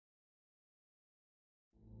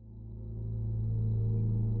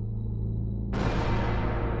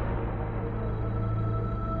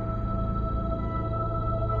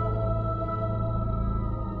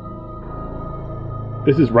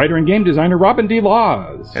This is writer and game designer Robin D.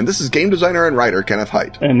 Laws. And this is game designer and writer Kenneth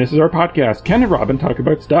Hite. And this is our podcast, Ken and Robin Talk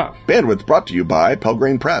About Stuff. Bandwidth brought to you by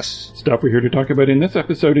Pelgrane Press. Stuff we're here to talk about in this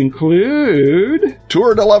episode include...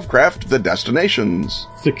 Tour de Lovecraft, The Destinations.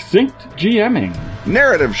 Succinct GMing.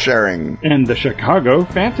 Narrative sharing. And the Chicago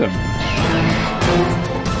Phantom.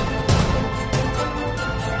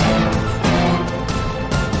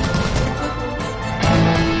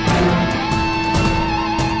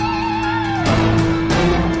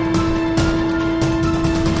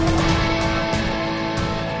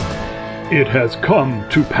 It has come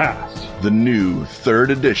to pass. The new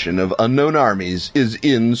 3rd edition of Unknown Armies is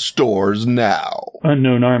in stores now.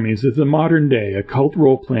 Unknown Armies is a modern-day occult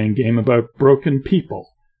role-playing game about broken people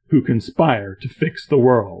who conspire to fix the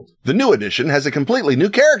world. The new edition has a completely new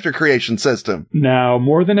character creation system. Now,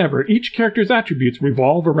 more than ever, each character's attributes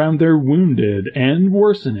revolve around their wounded and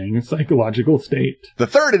worsening psychological state. The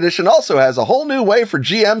 3rd edition also has a whole new way for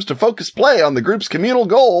GMs to focus play on the group's communal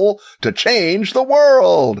goal to change the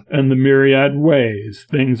world. And the myriad ways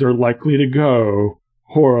things are likely to go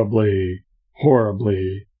horribly,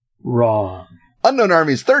 horribly wrong. Unknown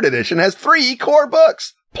Armies 3rd edition has 3 core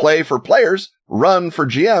books. Play for players, Run for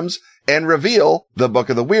GMs, and Reveal, the Book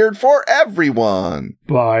of the Weird for everyone.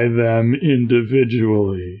 Buy them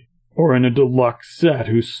individually, or in a deluxe set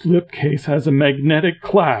whose slipcase has a magnetic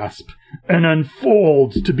clasp and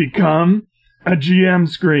unfolds to become a GM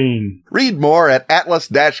screen. Read more at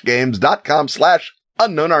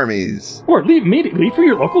atlas-games.com/unknownarmies. Or leave immediately for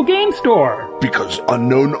your local game store. Because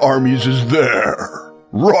Unknown Armies is there,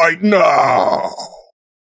 right now.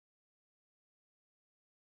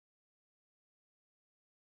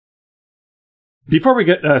 Before we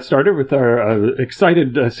get started with our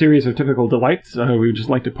excited series of typical delights, we would just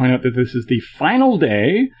like to point out that this is the final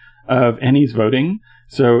day of Annie's voting.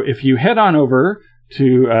 So if you head on over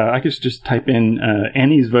to, I guess just type in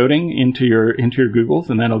Annie's voting into your Googles,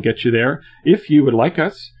 and that'll get you there. If you would like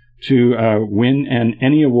us to win an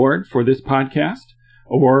Annie Award for this podcast,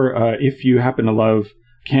 or if you happen to love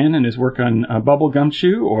Ken and his work on Bubble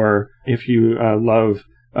Gumshoe, or if you love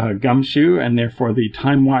Gumshoe, and therefore the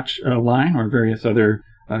Time Watch line, or various other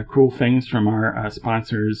cool things from our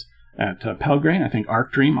sponsors at Pelgrane. I think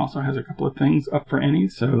Arc Dream also has a couple of things up for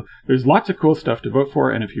Annie's, so there's lots of cool stuff to vote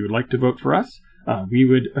for, and if you would like to vote for us, we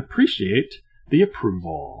would appreciate the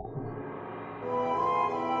approval.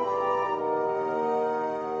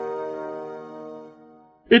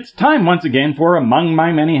 It's time once again for Among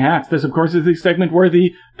My Many Hats. This, of course, is the segment where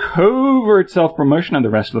the covert self-promotion of the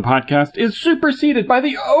rest of the podcast is superseded by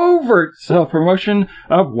the overt self-promotion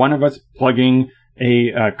of one of us plugging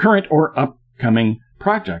a current or upcoming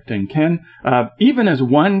project. And Ken, even as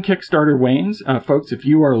one Kickstarter wanes, folks, if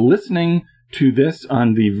you are listening to this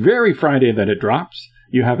on the very Friday that it drops,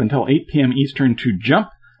 you have until 8 p.m. Eastern to jump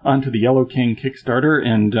onto the Yellow King Kickstarter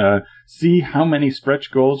and see how many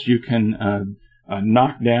stretch goals you can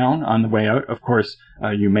knock down on the way out. Of course,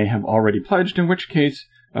 you may have already pledged, in which case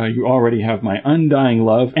you already have my undying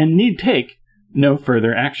love and need take no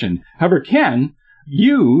further action. However, Ken,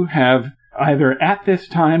 you have either at this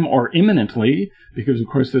time or imminently, because of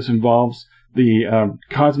course this involves the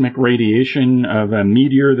cosmic radiation of a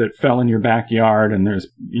meteor that fell in your backyard, and there's,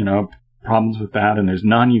 problems with that, and there's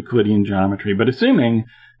non-Euclidean geometry. But assuming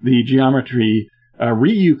the geometry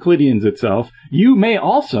re-Euclideans itself, you may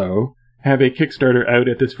also have a Kickstarter out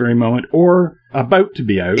at this very moment, or about to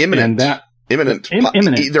be out. Imminent. Imminent.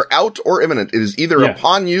 Either out or imminent. It is either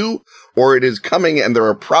upon you, or it is coming, and there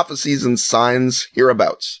are prophecies and signs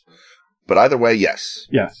hereabouts. But either way, yes.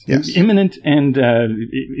 Yes. Imminent and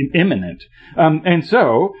imminent. And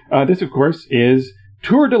so, this, of course, is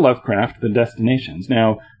Tour de Lovecraft, The Destinations.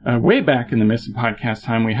 Now, way back in the Mist podcast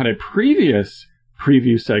time, we had a previous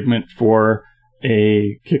preview segment for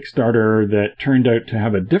a Kickstarter that turned out to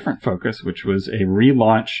have a different focus, which was a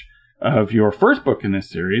relaunch of your first book in this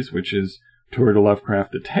series, which is Tour de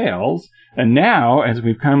Lovecraft, The Tales. And now, as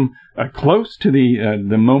we've come close to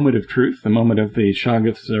the moment of truth, the moment of the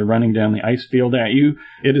Shoggoths running down the ice field at you,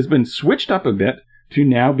 it has been switched up a bit to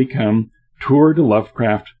now become Tour de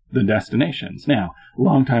Lovecraft, The Destinations. Now,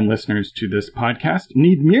 longtime listeners to this podcast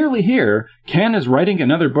need merely hear Ken is writing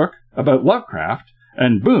another book about Lovecraft,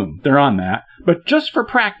 and boom, they're on that. But just for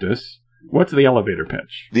practice, what's the elevator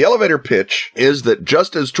pitch? The elevator pitch is that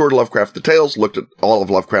just as Tour de Lovecraft The Tales looked at all of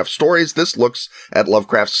Lovecraft's stories, this looks at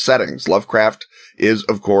Lovecraft's settings. Lovecraft is,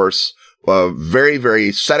 of course, Very,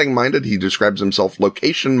 very setting-minded. He describes himself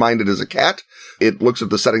location-minded as a cat. It looks at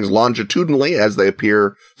the settings longitudinally as they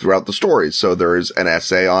appear throughout the stories. So there is an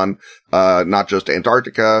essay on not just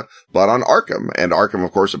Antarctica, but on Arkham. And Arkham,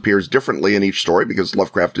 of course, appears differently in each story because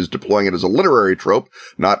Lovecraft is deploying it as a literary trope,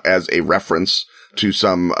 not as a reference to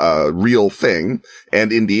some real thing.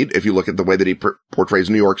 And indeed, if you look at the way that he portrays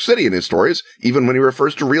New York City in his stories, even when he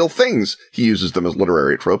refers to real things, he uses them as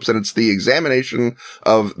literary tropes. And it's the examination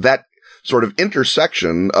of that sort of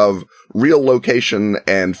intersection of real location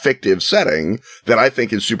and fictive setting that I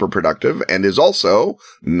think is super productive and is also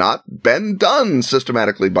not been done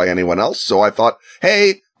systematically by anyone else. So I thought,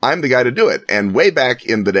 hey, I'm the guy to do it. And way back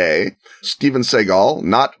in the day, Steven Seagal,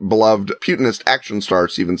 not beloved Putinist action star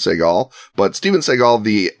Steven Seagal, but Steven Seagal,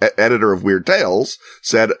 the editor of Weird Tales,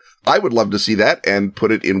 said, I would love to see that, and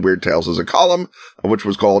put it in Weird Tales as a column, which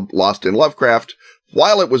was called Lost in Lovecraft.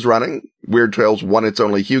 While it was running, Weird Tales won its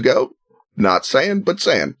only Hugo. Not saying, but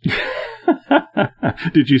saying.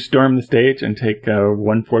 Did you storm the stage and take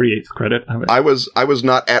 1/48th credit of it? I was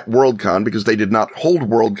not at Worldcon because they did not hold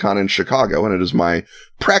Worldcon in Chicago, and it is my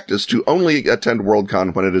practice to only attend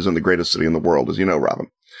Worldcon when it is in the greatest city in the world, as you know, Robin.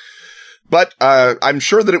 But I'm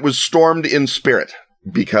sure that it was stormed in spirit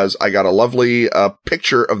because I got a lovely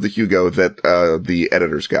picture of the Hugo that the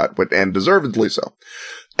editors got, and deservedly so.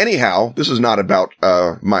 Anyhow, this is not about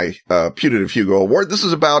my putative Hugo Award. This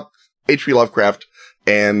is about H.P. Lovecraft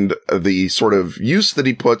and the sort of use that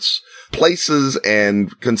he puts places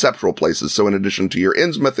and conceptual places. So in addition to your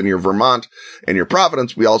Innsmouth and your Vermont and your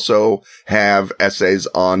Providence, we also have essays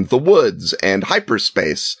on the woods and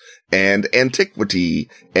hyperspace and antiquity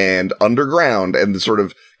and underground and the sort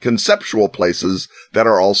of conceptual places that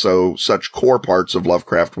are also such core parts of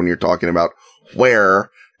Lovecraft when you're talking about where,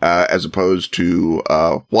 as opposed to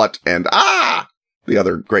what and the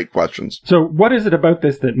other great questions. So what is it about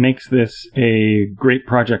this that makes this a great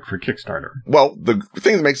project for Kickstarter? Well, the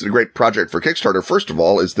thing that makes it a great project for Kickstarter, first of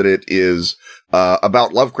all, is that it is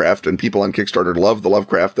about Lovecraft, and people on Kickstarter love the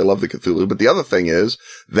Lovecraft, they love the Cthulhu. But the other thing is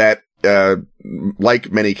that,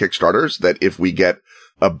 like many Kickstarters, that if we get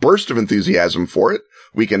a burst of enthusiasm for it,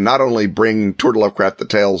 we can not only bring Tour de Lovecraft the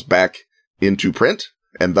Tales back into print,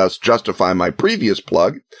 and thus justify my previous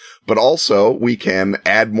plug, but also we can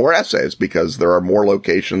add more essays because there are more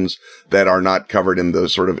locations that are not covered in the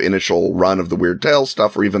sort of initial run of the Weird Tales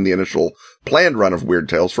stuff or even the initial planned run of Weird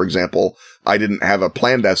Tales. For example, I didn't have a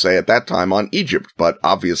planned essay at that time on Egypt, but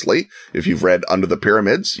obviously, if you've read Under the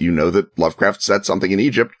Pyramids, you know that Lovecraft said something in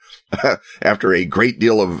Egypt after a great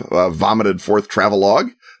deal of vomited forth travelogue.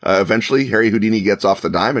 Eventually, Harry Houdini gets off the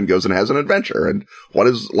dime and goes and has an adventure. And what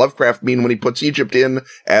does Lovecraft mean when he puts Egypt in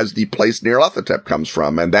as the place Nyarlathotep comes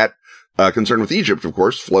from? And that concern with Egypt, of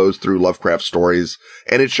course, flows through Lovecraft stories,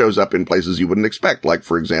 and it shows up in places you wouldn't expect, like,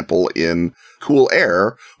 for example, in Cool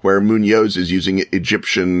Air, where Munoz is using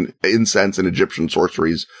Egyptian incense and Egyptian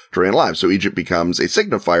sorceries during life. So Egypt becomes a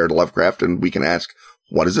signifier to Lovecraft, and we can ask,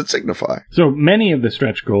 what does it signify? So many of the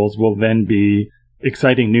stretch goals will then be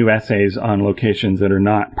exciting new essays on locations that are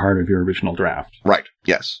not part of your original draft. Right.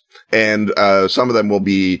 Yes. And some of them will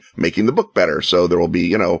be making the book better. So there will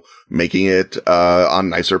be, making it on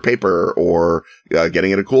nicer paper or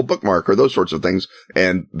getting it a cool bookmark or those sorts of things.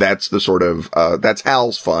 And that's the sort of that's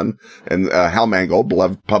Hal's fun. And Hal Mangold,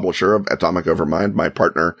 beloved publisher of Atomic Overmind, my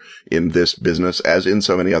partner in this business, as in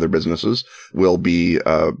so many other businesses, will be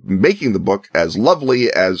making the book as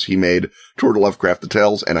lovely as he made Tour de Lovecraft the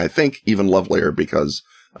Tales, and I think even lovelier because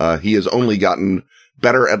he has only gotten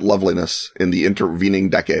better at loveliness in the intervening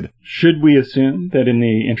decade. Should we assume that in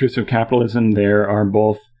the interest of capitalism, there are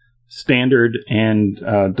both standard and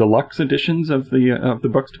deluxe editions of the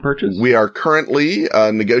books to purchase? We are currently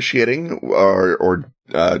negotiating or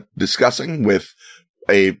discussing with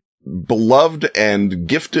a beloved and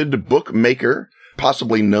gifted bookmaker,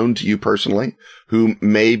 possibly known to you personally, who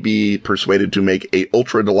may be persuaded to make a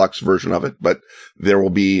ultra deluxe version of it, but there will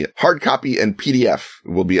be hard copy and PDF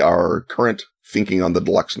will be our current thinking on the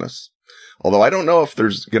deluxeness. Although I don't know if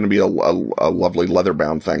there's going to be a lovely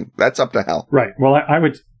leather-bound thing. That's up to Hal. Right. Well, I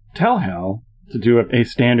would tell Hal to do a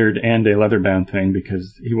standard and a leather-bound thing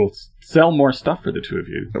because he will sell more stuff for the two of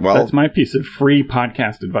you. Well, that's my piece of free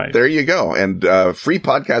podcast advice. There you go. And free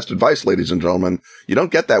podcast advice, ladies and gentlemen. You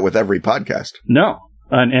don't get that with every podcast. No.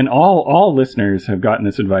 And all listeners have gotten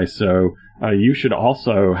this advice, so you should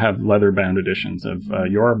also have leather-bound editions of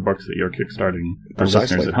your books that you're kickstarting for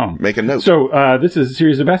listeners at home. Make a note. So this is a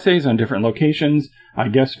series of essays on different locations. I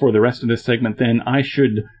guess for the rest of this segment, then, I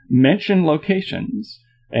should mention locations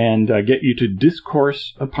and get you to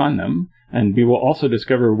discourse upon them. And we will also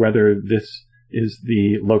discover whether this is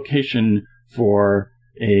the location for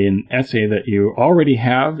an essay that you already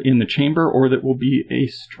have in the chamber or that will be a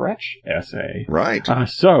stretch essay. Right.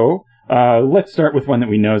 So let's start with one that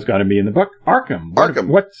we know has got to be in the book, Arkham.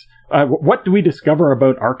 What do we discover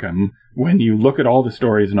about Arkham when you look at all the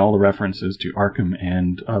stories and all the references to Arkham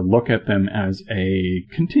and look at them as a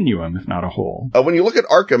continuum, if not a whole? When you look at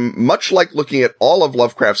Arkham, much like looking at all of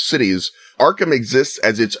Lovecraft's cities, Arkham exists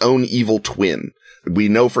as its own evil twin. We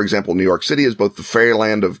know, for example, New York City is both the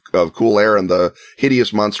fairyland of cool air and the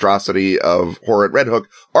hideous monstrosity of horror at Red Hook.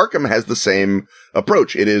 Arkham has the same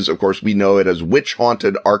approach. It is, of course, we know it as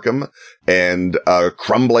witch-haunted Arkham and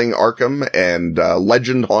crumbling Arkham and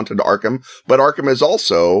legend-haunted Arkham. But Arkham is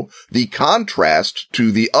also the contrast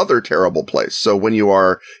to the other terrible place. So when you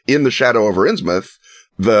are in the shadow over Innsmouth,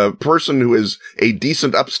 the person who is a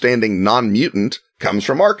decent, upstanding non-mutant comes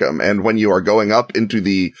from Arkham. And when you are going up into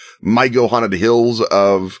the Mygo haunted hills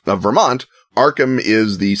of Vermont, Arkham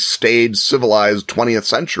is the staid, civilized 20th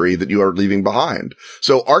century that you are leaving behind.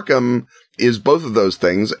 So Arkham is both of those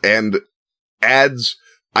things and adds,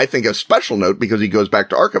 I think, a special note because he goes back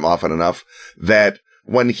to Arkham often enough that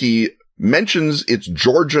when he mentions its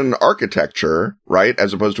Georgian architecture, right,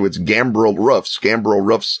 as opposed to its gambrel roofs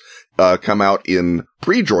come out in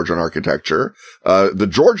pre-Georgian architecture. The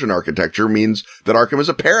Georgian architecture means that Arkham is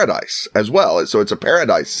a paradise as well. So it's a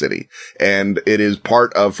paradise city. And it is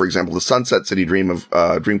part of, for example, the Sunset City Dream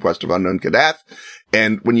Quest of Unknown Kadath.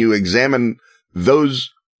 And when you examine those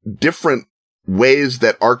different ways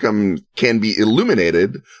that Arkham can be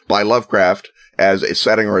illuminated by Lovecraft as a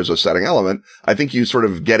setting or as a setting element, I think you sort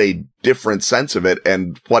of get a different sense of it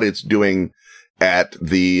and what it's doing at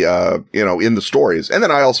the, in the stories. And then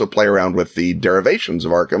I also play around with the derivations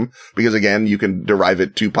of Arkham because again, you can derive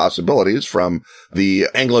it two possibilities from the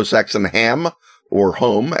Anglo-Saxon ham or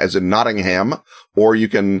home as in Nottingham, or you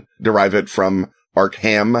can derive it from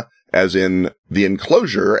Arkham as in the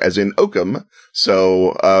enclosure as in Oakham.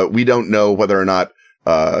 So, we don't know whether or not,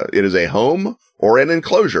 it is a home or an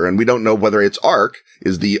enclosure. And we don't know whether its Ark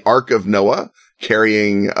is the Ark of Noah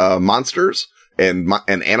carrying, monsters and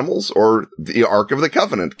animals, or the Ark of the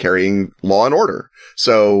Covenant carrying law and order.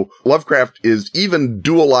 So Lovecraft is even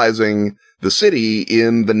dualizing the city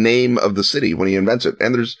in the name of the city when he invents it.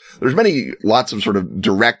 And there's lots of sort of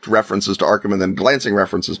direct references to Arkham and then glancing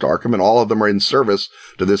references to Arkham, and all of them are in service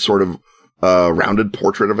to this sort of rounded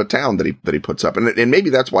portrait of a town that he puts up. And maybe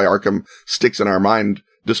that's why Arkham sticks in our mind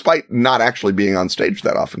despite not actually being on stage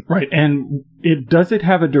that often. Right. And does it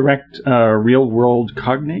have a direct real world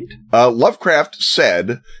cognate? Lovecraft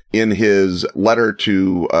said in his letter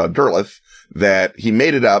to Derleth that he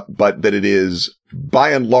made it up, but that it is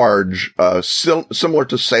by and large similar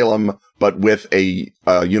to Salem, but with a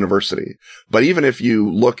university. But even if you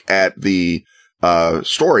look at the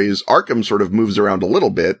stories, Arkham sort of moves around a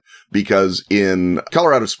little bit because in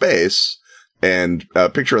Color Out of Space and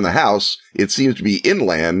Picture in the House, it seems to be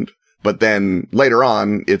inland, but then later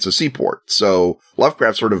on, it's a seaport. So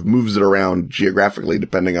Lovecraft sort of moves it around geographically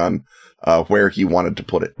depending on where he wanted to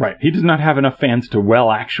put it. Right. He does not have enough fans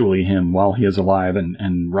to actually him while he is alive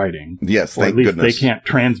and writing. Yes, thank goodness. Or at least they can't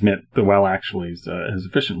transmit the actuallys as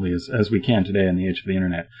efficiently as we can today in the age of the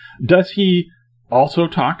internet. Does he also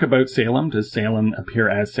talk about Salem? Does Salem appear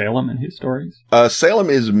as Salem in his stories?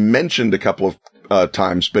 Salem is mentioned a couple of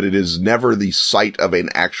times, but it is never the site of an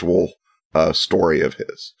actual story of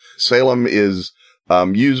his. Salem is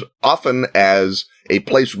used often as a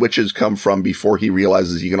place witches come from before he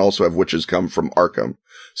realizes he can also have witches come from Arkham.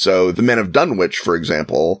 So the men of Dunwich, for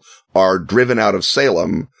example, are driven out of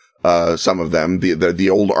Salem. Some of them, the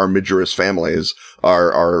old Armigerous families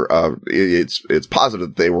it's posited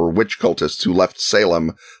that they were witch cultists who left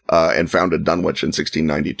Salem, and founded Dunwich in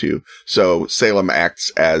 1692. So Salem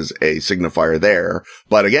acts as a signifier there.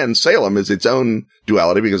 But again, Salem is its own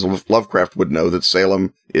duality because Lovecraft would know that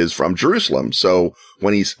Salem is from Jerusalem. So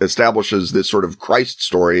when he establishes this sort of Christ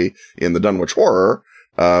story in the Dunwich Horror,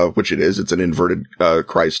 which it's an inverted,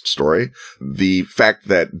 Christ story. The fact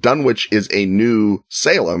that Dunwich is a new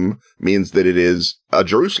Salem means that it is a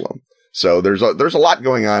Jerusalem. So there's a lot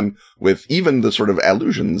going on with even the sort of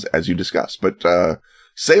allusions as you discussed, but,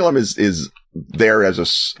 Salem is there as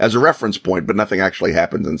a reference point, but nothing actually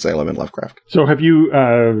happens in Salem in Lovecraft. So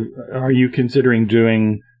are you considering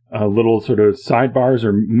doing little sort of sidebars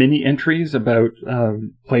or mini entries about,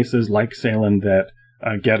 places like Salem that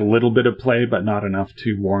get a little bit of play, but not enough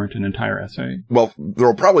to warrant an entire essay? Well,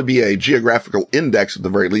 there'll probably be a geographical index at the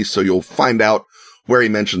very least, so you'll find out where he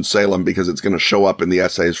mentions Salem because it's going to show up in the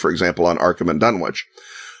essays, for example, on Arkham and Dunwich.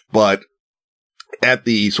 But at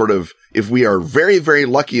the sort of if we are very, very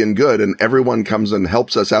lucky and good and everyone comes and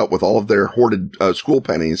helps us out with all of their hoarded school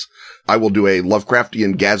pennies, I will do a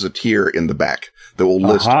Lovecraftian gazetteer in the back that will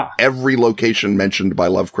list every location mentioned by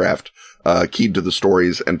Lovecraft, keyed to the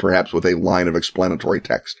stories and perhaps with a line of explanatory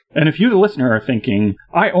text. And if you, the listener, are thinking,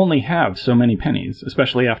 I only have so many pennies,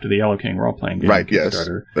 especially after the Yellow King role-playing game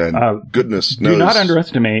Kickstarter. Yes. And goodness knows. Do not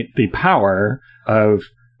underestimate the power of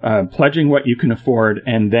pledging what you can afford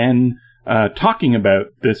and then talking about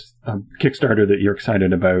this Kickstarter that you're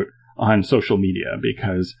excited about on social media,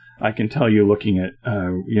 because I can tell you, looking at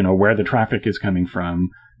where the traffic is coming from,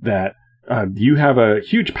 that you have a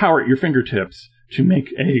huge power at your fingertips to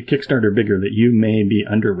make a Kickstarter bigger that you may be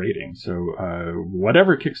underrating. So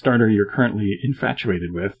whatever Kickstarter you're currently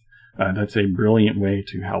infatuated with, that's a brilliant way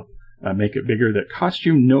to help make it bigger that costs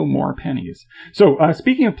you no more pennies. So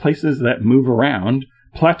speaking of places that move around,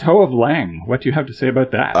 Plateau of Leng, what do you have to say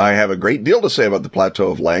about that? I have a great deal to say about the Plateau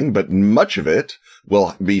of Leng, but much of it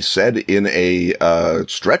will be said in a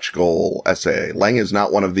stretch goal essay. Leng is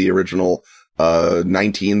not one of the original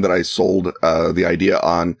 19 that I sold the idea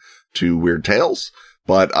on to Weird Tales,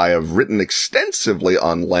 but I have written extensively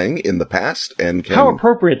on Leng in the past and can... How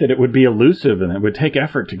appropriate that it would be elusive and it would take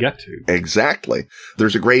effort to get to. Exactly.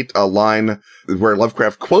 There's a great line where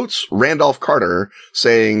Lovecraft quotes Randolph Carter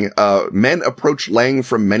saying, men approach Leng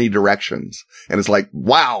from many directions. And it's like,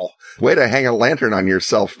 wow, way to hang a lantern on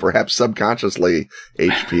yourself, perhaps subconsciously,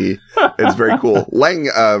 HP. It's very cool. Leng,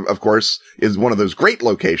 of course, is one of those great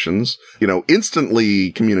locations,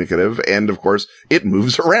 instantly communicative. And of course, it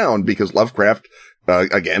moves around because Lovecraft,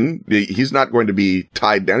 again, he's not going to be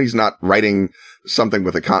tied down. He's not writing something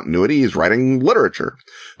with a continuity. He's writing literature.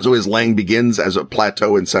 So his Leng begins as a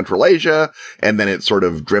plateau in Central Asia, and then it sort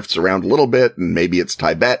of drifts around a little bit, and maybe it's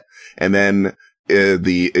Tibet. And then At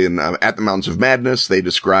the Mountains of Madness, they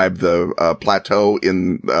describe the plateau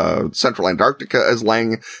in central Antarctica as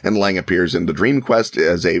Leng, and Leng appears in the Dream Quest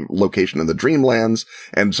as a location in the Dreamlands.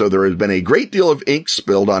 And so there has been a great deal of ink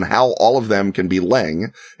spilled on how all of them can be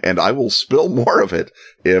Leng, and I will spill more of it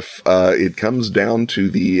if it comes down to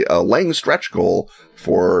the Leng stretch goal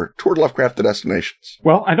for Tour de Lovecraft: The Destinations.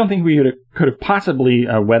 Well, I don't think we could have possibly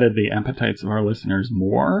whetted the appetites of our listeners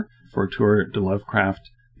more for Tour de Lovecraft: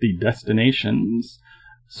 The Destinations.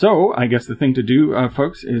 So I guess the thing to do,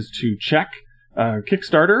 folks, is to check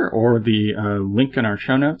Kickstarter or the link in our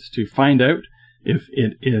show notes to find out if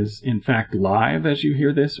it is in fact live as you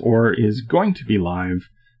hear this, or is going to be live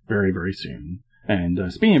very, very soon.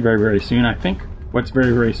 And speaking of very, very soon, I think what's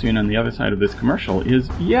very, very soon on the other side of this commercial is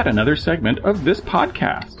yet another segment of this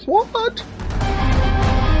podcast. What?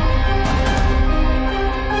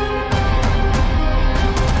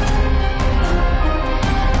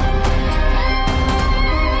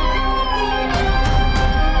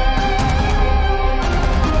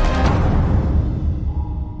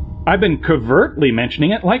 I've been covertly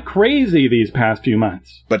mentioning it like crazy these past few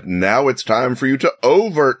months. But now it's time for you to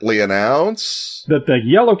overtly announce that the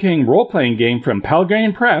Yellow King role-playing game from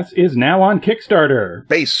Pelgrane Press is now on Kickstarter.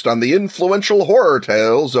 Based on the influential horror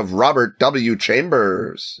tales of Robert W.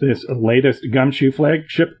 Chambers. This latest Gumshoe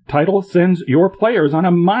flagship title sends your players on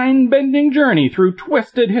a mind-bending journey through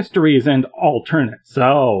twisted histories and alternate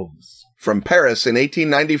selves. From Paris in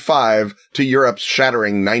 1895 to Europe's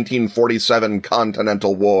shattering 1947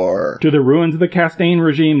 Continental War. To the ruins of the Castaigne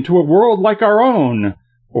regime to a world like our own.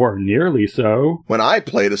 Or nearly so. When I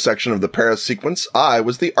played a section of the Paris sequence, I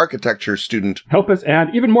was the architecture student. Help us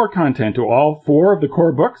add even more content to all 4 of the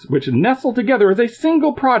core books, which nestle together as a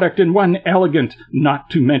single product in one elegant, not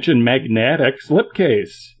to mention magnetic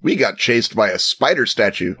slipcase. We got chased by a spider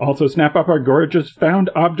statue. Also snap up our gorgeous found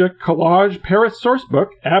object collage Paris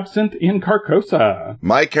sourcebook, Absinthe in Carcosa.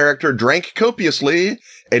 My character drank copiously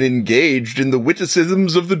and engaged in the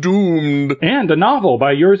witticisms of the doomed. And a novel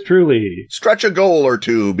by yours truly. Stretch a goal or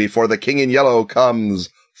two before the King in Yellow comes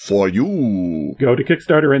for you. Go to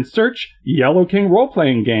Kickstarter and search Yellow King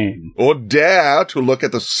Role-Playing Game. Or dare to look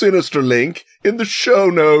at the sinister link in the show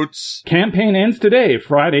notes. Campaign ends today,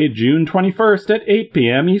 Friday, June 21st at 8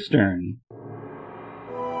 p.m. Eastern.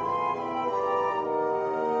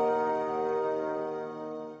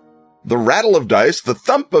 The rattle of dice, the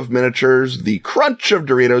thump of miniatures, the crunch of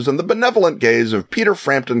Doritos, and the benevolent gaze of Peter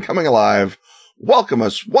Frampton coming alive welcome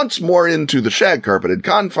us once more into the shag-carpeted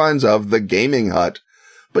confines of the gaming hut.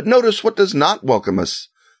 But notice what does not welcome us.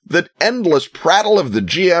 The endless prattle of the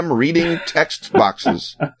GM reading text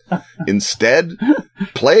boxes. Instead,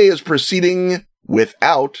 play is proceeding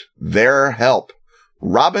without their help.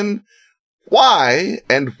 Robin, why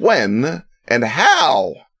and when and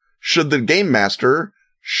how should the game master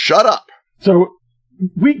shut up? So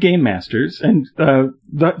we game masters, and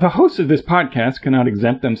the hosts of this podcast cannot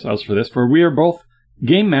exempt themselves for this, for we are both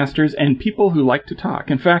game masters and people who like to talk.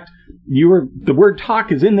 In fact, the word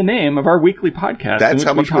talk is in the name of our weekly podcast. That's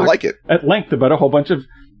how much we like it. At length about a whole bunch of,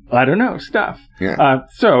 I don't know, stuff. Yeah.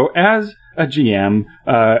 So as a GM,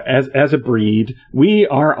 as a breed, we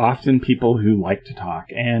are often people who like to talk,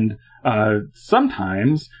 and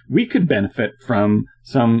sometimes we could benefit from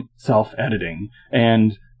some self-editing.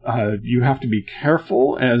 And you have to be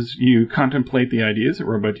careful as you contemplate the ideas that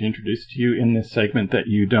we're about to introduce to you in this segment that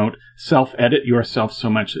you don't self-edit yourself so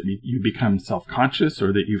much that you become self-conscious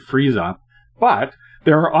or that you freeze up. But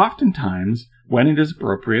there are often times when it is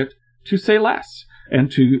appropriate to say less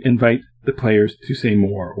and to invite the players to say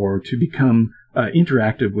more or to become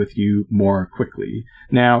interactive with you more quickly.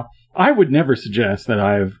 Now, I would never suggest that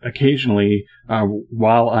I've occasionally,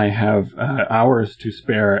 while I have hours to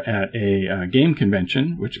spare at a game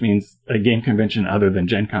convention, which means a game convention other than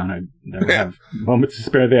Gen Con, I never have moments to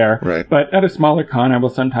spare there. Right. But at a smaller con, I will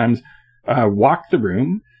sometimes walk the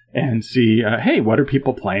room and see, hey, what are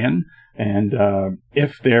people playing? And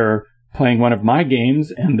if they're playing one of my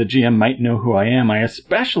games and the GM might know who I am, I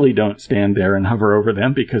especially don't stand there and hover over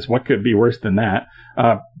them, because what could be worse than that?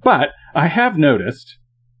 But I have noticed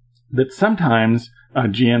that sometimes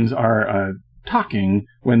GMs are talking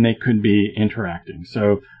when they could be interacting.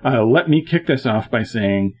 So let me kick this off by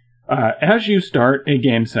saying, as you start a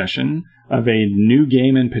game session of a new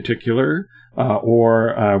game in particular,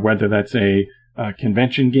 or whether that's a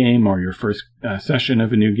convention game or your first session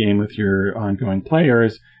of a new game with your ongoing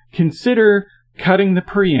players, consider cutting the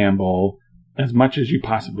preamble as much as you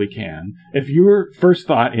possibly can. If your first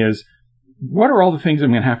thought is, what are all the things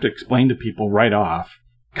I'm going to have to explain to people right off?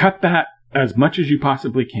 Cut that as much as you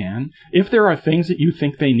possibly can. If there are things that you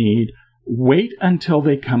think they need, wait until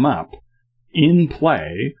they come up in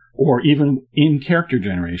play or even in character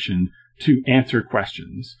generation to answer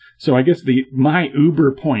questions. So I guess my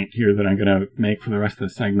uber point here that I'm going to make for the rest of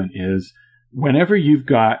the segment is, whenever you've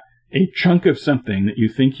got a chunk of something that you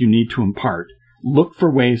think you need to impart, look for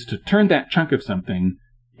ways to turn that chunk of something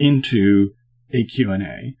into a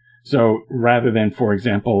Q&A. So rather than, for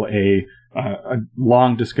example, a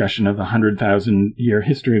long discussion of the 100,000-year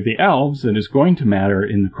history of the elves that is going to matter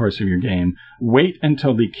in the course of your game, wait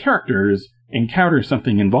until the characters encounter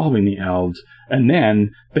something involving the elves, and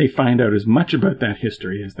then they find out as much about that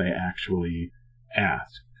history as they actually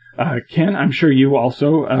ask. Ken, I'm sure you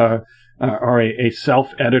also are a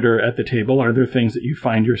self-editor at the table. Are there things that you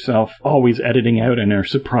find yourself always editing out and are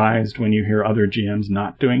surprised when you hear other GMs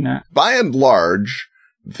not doing that? By and large,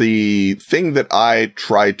 the thing that I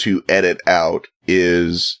try to edit out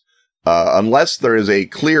is, unless there is a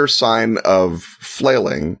clear sign of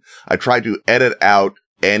flailing, I try to edit out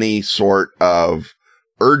any sort of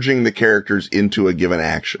urging the characters into a given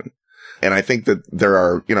action. And I think that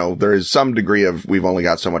there is some degree of, we've only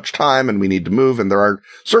got so much time and we need to move. And there are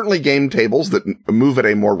certainly game tables that move at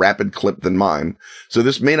a more rapid clip than mine. So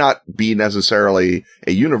this may not be necessarily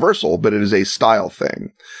a universal, but it is a style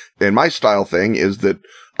thing. And my style thing is that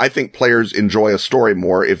I think players enjoy a story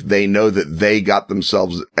more if they know that they got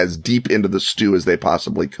themselves as deep into the stew as they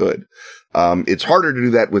possibly could. It's harder to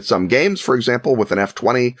do that with some games, for example, with an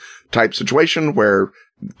F20 type situation where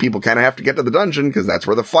people kind of have to get to the dungeon because that's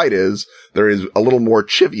where the fight is. There is a little more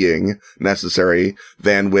chivying necessary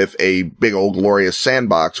than with a big old glorious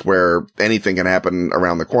sandbox where anything can happen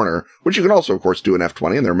around the corner, which you can also, of course, do in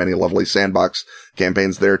F20, and there are many lovely sandbox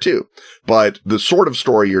campaigns there too. But the sort of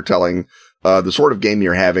story you're telling, the sort of game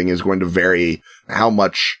you're having is going to vary how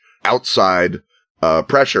much outside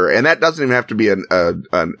pressure. And that doesn't even have to be an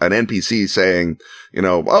NPC saying,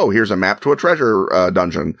 oh, here's a map to a treasure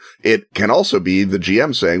dungeon. It can also be the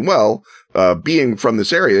GM saying, well, being from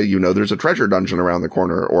this area, there's a treasure dungeon around the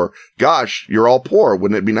corner, or gosh, you're all poor.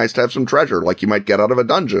 Wouldn't it be nice to have some treasure like you might get out of a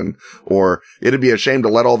dungeon? Or it'd be a shame to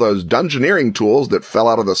let all those dungeoneering tools that fell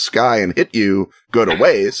out of the sky and hit you go to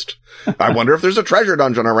waste. I wonder if there's a treasure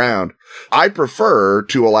dungeon around. I prefer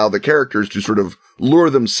to allow the characters to sort of lure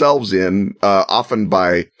themselves in, often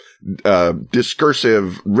by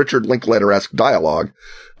discursive Richard Linklater-esque dialogue.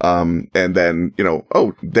 And then,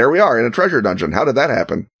 oh, there we are in a treasure dungeon. How did that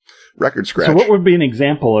happen? Record scratch. So what would be an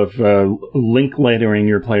example of Linklatering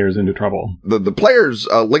your players into trouble? The players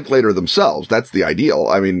Linklater themselves. That's the ideal.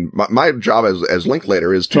 I mean, my job as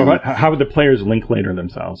Linklater is to... So how would the players Linklater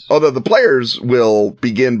themselves? Although the players will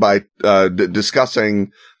begin by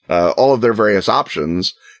discussing all of their various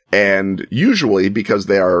options. And usually, because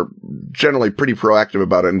they are generally pretty proactive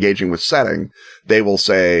about engaging with setting, they will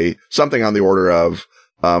say something on the order of,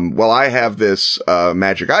 well, I have this,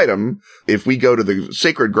 magic item. If we go to the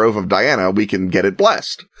Sacred Grove of Diana, we can get it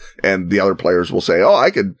blessed. And the other players will say, oh,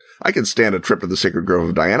 I could stand a trip to the Sacred Grove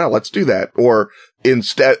of Diana. Let's do that. Or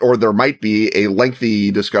there might be a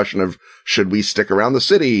lengthy discussion of, should we stick around the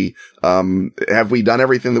city? Have we done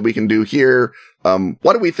everything that we can do here?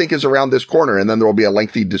 What do we think is around this corner? And then there will be a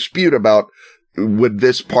lengthy dispute about, would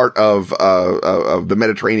this part of the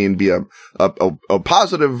Mediterranean be a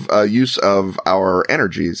positive use of our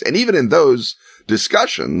energies? And even in those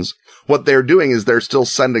discussions, what they're doing is they're still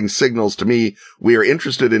sending signals to me. We are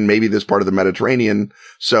interested in maybe this part of the Mediterranean.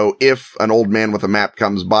 So if an old man with a map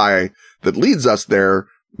comes by that leads us there,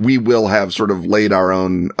 we will have sort of laid our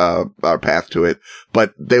own our path to it,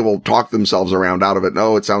 but they will talk themselves around out of it.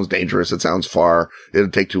 No, it sounds dangerous. It sounds far. It'll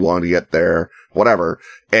take too long to get there, whatever.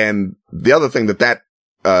 And the other thing that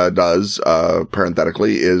does,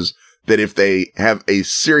 parenthetically, is that if they have a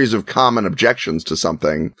series of common objections to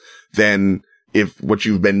something, then if what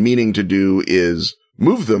you've been meaning to do is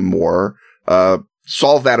move them more,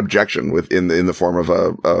 solve that objection in the form of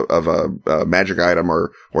a magic item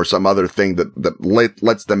or some other thing that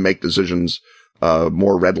lets them make decisions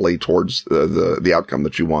more readily towards the outcome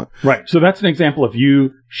that you want. Right. So that's an example of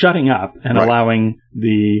you shutting up and allowing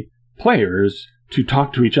the players to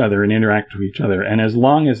talk to each other and interact with each other. And as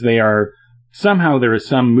long as somehow there is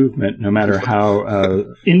some movement, no matter how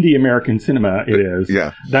indie American cinema it is,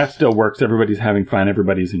 that still works. Everybody's having fun.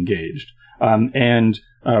 Everybody's engaged. And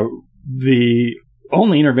the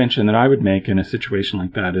only intervention that I would make in a situation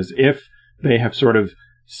like that is if they have sort of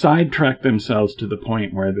sidetracked themselves to the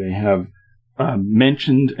point where they have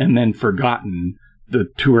mentioned and then forgotten the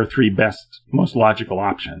 2 or 3 best, most logical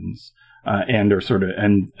options, and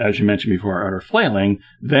as you mentioned before, are flailing,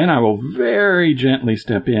 then I will very gently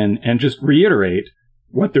step in and just reiterate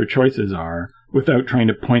what their choices are without trying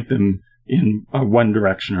to point them in one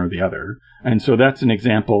direction or the other. And so that's an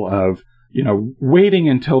example of, waiting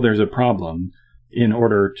until there's a problem in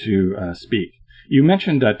order to speak. You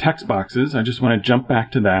mentioned text boxes. I just want to jump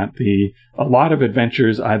back to that. A lot of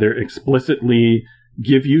adventures either explicitly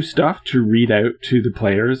give you stuff to read out to the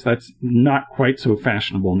players. That's not quite so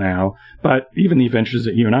fashionable now, but even the adventures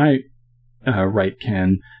that you and I write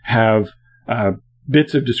can have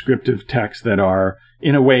bits of descriptive text that are,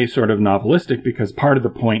 in a way, sort of novelistic, because part of the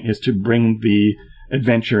point is to bring the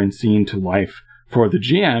adventure and scene to life for the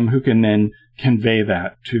GM, who can then convey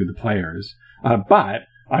that to the players. But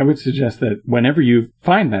I would suggest that whenever you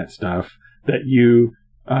find that stuff, that you,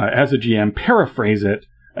 as a GM, paraphrase it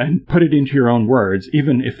and put it into your own words.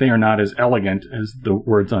 Even if they are not as elegant as the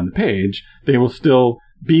words on the page, they will still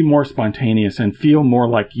be more spontaneous and feel more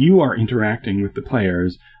like you are interacting with the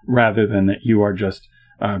players rather than that you are just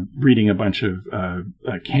reading a bunch of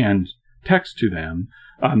canned text to them.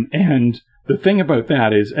 And the thing about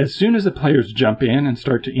that is, as soon as the players jump in and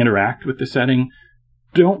start to interact with the setting,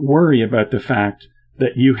 don't worry about the fact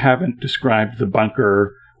that you haven't described the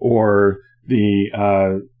bunker or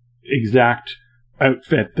the exact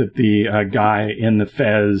outfit that the guy in the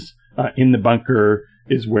fez in the bunker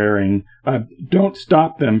is wearing. Don't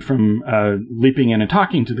stop them from leaping in and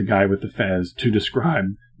talking to the guy with the fez to describe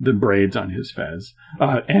the braids on his fez.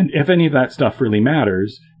 And if any of that stuff really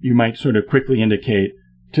matters, you might sort of quickly indicate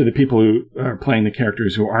to the people who are playing the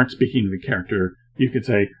characters who aren't speaking to the character. You could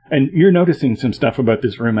say, and you're noticing some stuff about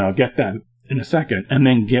this room, and I'll get that in a second, and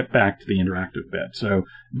then get back to the interactive bit. So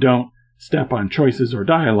don't step on choices or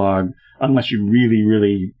dialogue unless you really,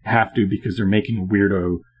 really have to, because they're making a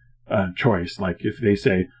weirdo choice. Like if they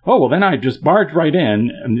say, oh, well, then I just barge right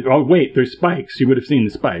in, and oh, wait, there's spikes. You would have seen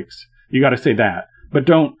the spikes. You got to say that. But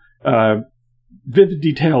don't, vivid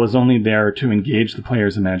detail is only there to engage the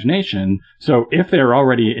player's imagination. So if they're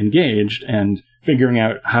already engaged and figuring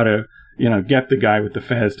out how to, get the guy with the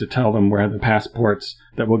fez to tell them where the passports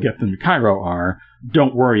that will get them to Cairo are,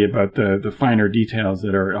 don't worry about the finer details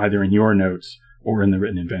that are either in your notes or in the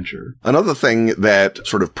written adventure. Another thing that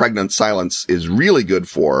sort of pregnant silence is really good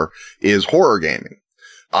for is horror gaming.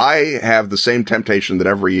 I have the same temptation that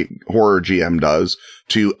every horror GM does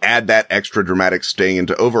to add that extra dramatic sting and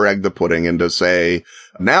to over-egg the pudding and to say,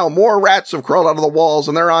 now more rats have crawled out of the walls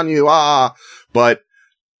and they're on you, But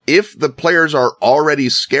if the players are already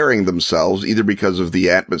scaring themselves, either because of the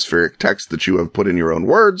atmospheric text that you have put in your own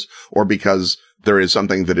words, or because there is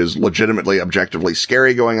something that is legitimately, objectively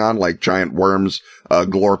scary going on, like giant worms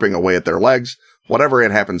glorping away at their legs, whatever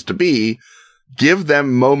it happens to be, give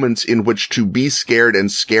them moments in which to be scared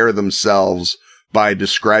and scare themselves by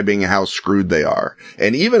describing how screwed they are.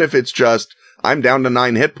 And even if it's just, I'm down to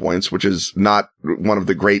 9 hit points, which is not one of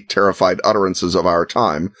the great terrified utterances of our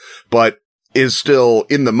time, but is still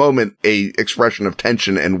in the moment a expression of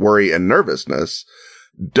tension and worry and nervousness,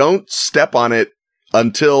 don't step on it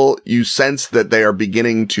until you sense that they are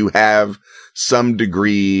beginning to have some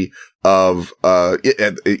degree of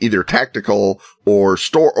either tactical or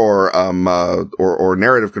or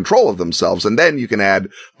narrative control of themselves. And then you can add,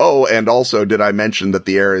 oh, and also did I mention that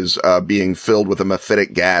the air is being filled with a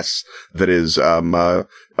mephitic gas that is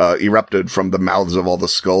erupted from the mouths of all the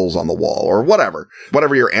skulls on the wall, or whatever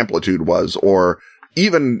your amplitude was, or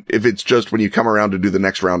even if it's just when you come around to do the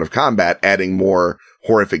next round of combat, adding more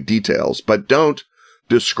horrific details. But don't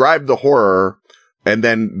describe the horror and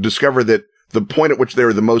then discover that the point at which they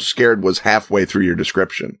were the most scared was halfway through your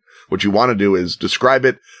description. What you want to do is describe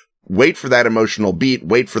it, wait for that emotional beat,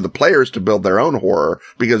 wait for the players to build their own horror,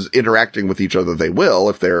 because interacting with each other they will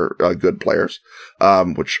if they're good players,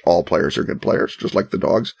 which all players are good players, just like the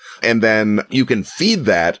dogs. And then you can feed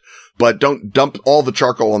that, but don't dump all the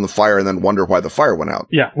charcoal on the fire and then wonder why the fire went out.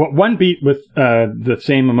 Yeah, well, one beat with the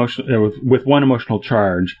same emotional with one emotional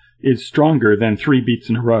charge is stronger than 3 beats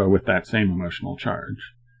in a row with that same emotional charge.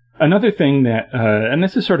 Another thing that, and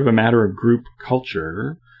this is sort of a matter of group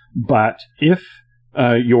culture, but if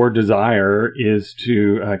your desire is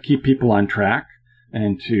to keep people on track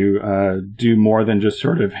and to do more than just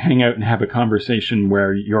sort of hang out and have a conversation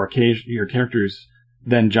where your characters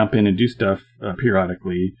then jump in and do stuff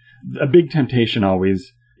periodically, a big temptation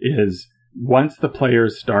always is once the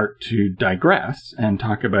players start to digress and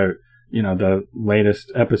talk about, the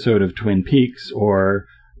latest episode of Twin Peaks or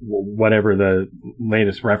whatever the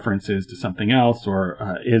latest reference is to something else, or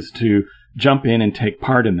is to jump in and take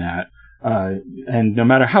part in that. And no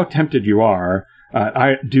matter how tempted you are,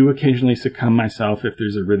 I do occasionally succumb myself if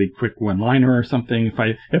there's a really quick one-liner or something.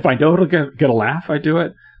 If I know it'll get a laugh, I do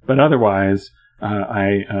it. But otherwise,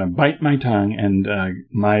 I bite my tongue, and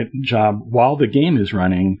my job while the game is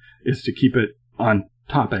running is to keep it on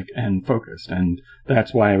topic and focused. And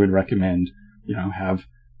that's why I would recommend, have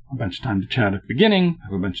a bunch of time to chat at the beginning,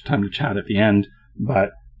 have a bunch of time to chat at the end, but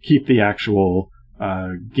keep the actual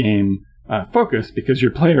game focused, because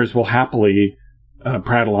your players will happily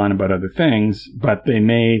prattle on about other things, but they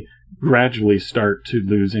may gradually start to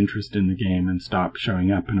lose interest in the game and stop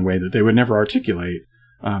showing up in a way that they would never articulate.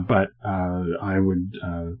 But I'm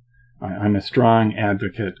a strong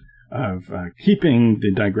advocate of keeping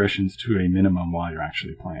the digressions to a minimum while you're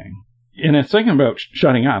actually playing. In a second about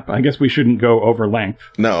shutting up, I guess we shouldn't go over length.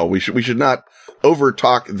 No, we should not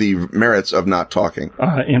over-talk the merits of not talking.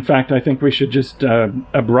 In fact, I think we should just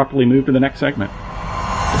abruptly move to the next segment.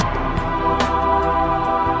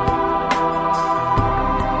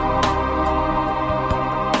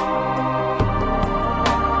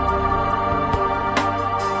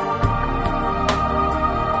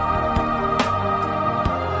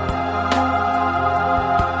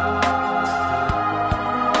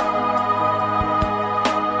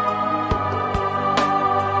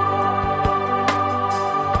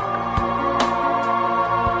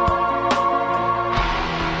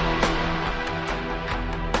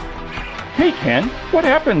 Hey, Ken, what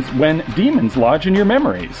happens when demons lodge in your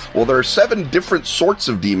memories? Well, there are 7 different sorts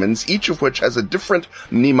of demons, each of which has a different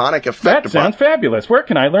mnemonic effect. That sounds fabulous. Where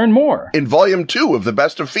can I learn more? In Volume 2 of The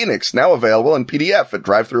Best of Phoenix, now available in PDF at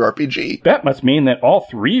DriveThruRPG. That must mean that all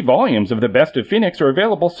 3 volumes of The Best of Phoenix are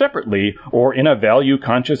available separately or in a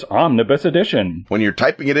value-conscious omnibus edition. When you're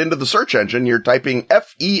typing it into the search engine, you're typing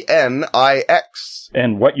F-E-N-I-X.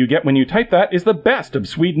 And what you get when you type that is the best of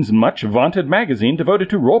Sweden's much-vaunted magazine devoted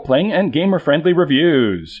to role-playing and gamer-friendly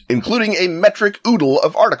reviews. Including a metric oodle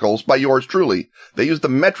of articles by yours truly. They use the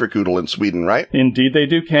metric oodle in Sweden, right? Indeed they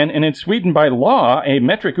do, Ken, and in Sweden by law, a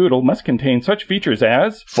metric oodle must contain such features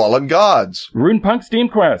as Fallen Gods, Runepunk Steam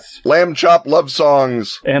Quests, Lamb Chop Love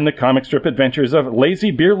Songs, and the comic strip adventures of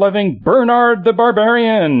lazy beer-loving Bernard the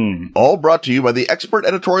Barbarian. All brought to you by the expert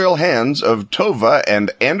editorial hands of Tova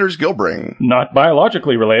and Anders Gilbring. Not biologically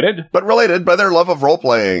related, but related by their love of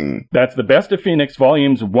role-playing. That's The Best of Phoenix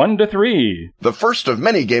Volumes 1 to 3. The first of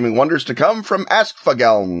many gaming wonders to come from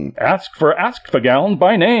Askfageln. Ask for Askfageln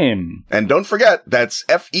by name. And don't forget, that's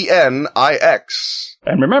F-E-N-I-X.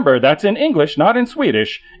 And remember, that's in English, not in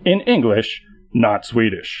Swedish. In English, not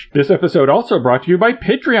Swedish. This episode also brought to you by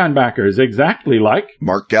Patreon backers, exactly like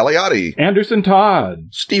Mark Galliotti, Anderson Todd,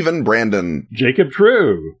 Stephen Brandon, Jacob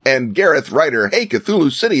True, and Gareth Ryder. Hey,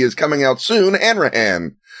 Cthulhu City is coming out soon,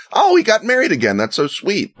 Hanrahan. Oh, he got married again. That's so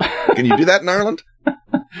sweet. Can you do that in Ireland?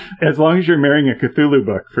 As long as you're marrying a Cthulhu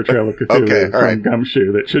book for Trail of Cthulhu okay, from right.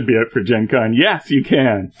 Gumshoe that should be out for Gen Con. Yes, you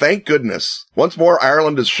can. Thank goodness. Once more,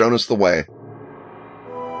 Ireland has shown us the way.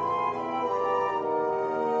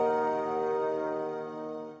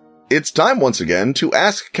 It's time once again to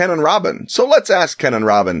ask Ken and Robin. So let's ask Ken and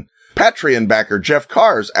Robin. Patreon backer Jeff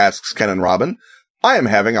Cars asks Ken and Robin, I am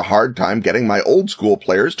having a hard time getting my old school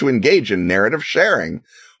players to engage in narrative sharing.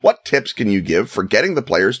 What tips can you give for getting the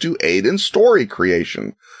players to aid in story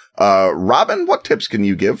creation? Robin, what tips can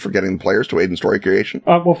you give for getting the players to aid in story creation?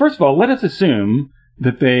 Well, first of all, let us assume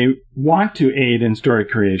that they want to aid in story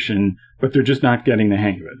creation, but they're just not getting the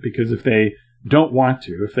hang of it. Because if they don't want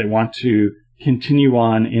to, if they want to continue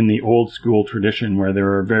on in the old school tradition where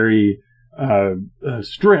there are very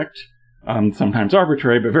strict, sometimes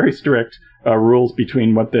arbitrary, but very strict rules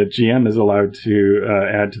between what the GM is allowed to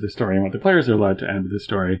add to the story and what the players are allowed to add to the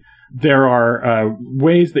story, there are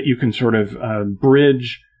ways that you can sort of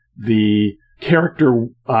bridge the character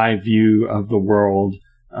eye view of the world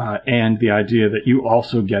and the idea that you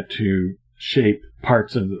also get to shape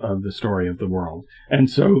parts of the story of the world.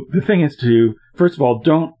 And so the thing is to, first of all,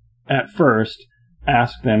 don't at first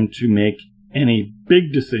ask them to make any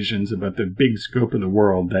big decisions about the big scope of the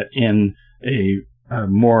world that in a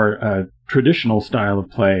more traditional style of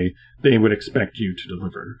play they would expect you to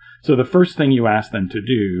deliver. So the first thing you ask them to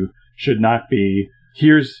do should not be,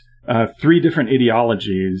 here's 3 different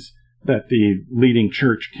ideologies that the leading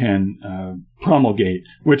church can promulgate.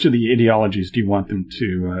 Which of the ideologies do you want them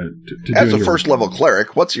to do? As a first level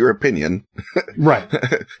cleric, what's your opinion? Right.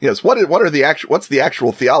 Yes. What's the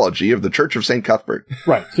actual theology of the Church of St. Cuthbert?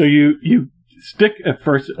 Right. So you stick at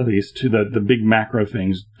first, at least, to the big macro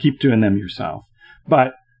things. Keep doing them yourself.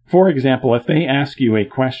 But for example, if they ask you a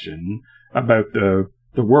question about the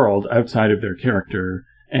world outside of their character,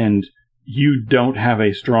 and you don't have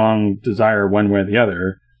a strong desire one way or the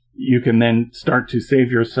other, you can then start to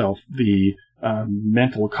save yourself the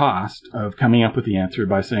mental cost of coming up with the answer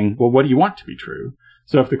by saying, well, what do you want to be true?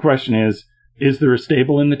 So if the question is there a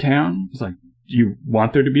stable in the town? It's like, do you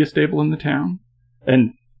want there to be a stable in the town?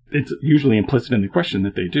 And it's usually implicit in the question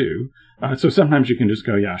that they do. So sometimes you can just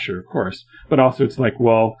go, yeah, sure, of course. But also it's like,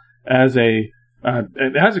 well, as a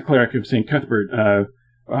cleric of St. Cuthbert,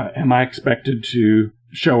 am I expected to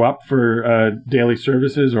show up for daily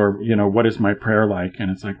services, or, what is my prayer like?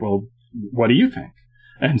 And it's like, well, what do you think?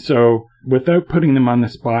 And so without putting them on the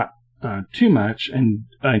spot too much and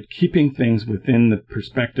keeping things within the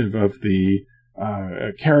perspective of the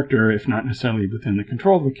character, if not necessarily within the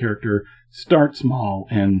control of the character, start small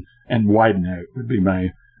and widen out would be my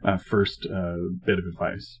first bit of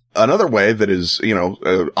advice. Another way that is,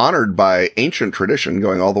 honored by ancient tradition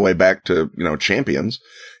going all the way back to, champions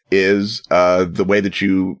is the way that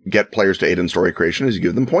you get players to aid in story creation is you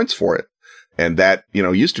give them points for it. And that,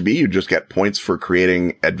 used to be you just get points for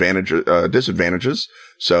creating disadvantages.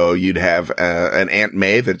 So you'd have an Aunt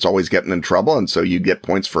May that's always getting in trouble, and so you'd get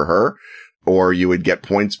points for her. Or you would get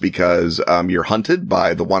points because you're hunted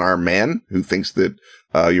by the one-armed man who thinks that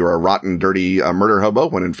you're a rotten, dirty murder hobo,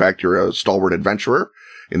 when in fact you're a stalwart adventurer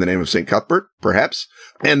in the name of St. Cuthbert, perhaps.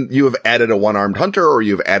 And you have added a one-armed hunter, or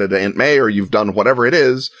you've added an Aunt May, or you've done whatever it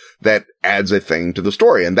is that adds a thing to the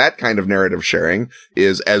story. And that kind of narrative sharing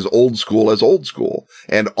is as old school as old school.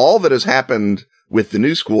 And all that has happened with the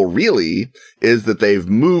new school really is that they've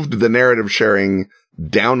moved the narrative sharing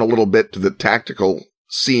down a little bit to the tactical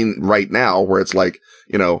scene right now, where it's like,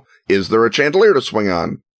 is there a chandelier to swing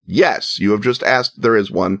on? Yes, you have just asked, there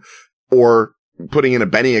is one. Or putting in a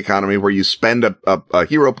Benny economy where you spend a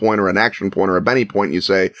hero point or an action point or a Benny point. You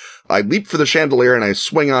say, I leap for the chandelier and I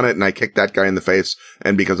swing on it and I kick that guy in the face.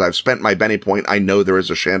 And because I've spent my Benny point, I know there is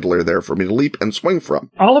a chandelier there for me to leap and swing from.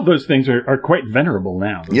 All of those things are quite venerable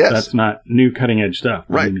now. Yes. That's not new cutting edge stuff.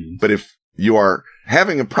 Right. But if you are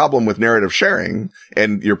having a problem with narrative sharing,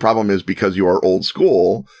 and your problem is because you are old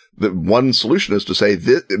school, the one solution is to say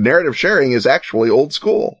this narrative sharing is actually old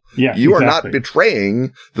school. Yeah, you exactly. are not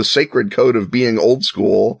betraying the sacred code of being old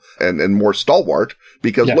school and more stalwart,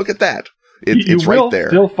 because look at that. It's right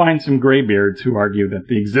there. You will still find some graybeards who argue that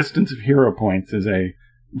the existence of hero points is a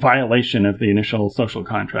violation of the initial social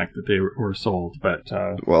contract that they were sold. But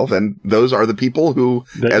well, then those are the people who,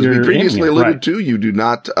 as we previously alluded to, you do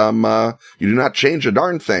not change a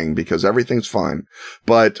darn thing, because everything's fine.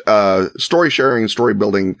 But story sharing and story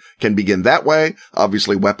building can begin that way.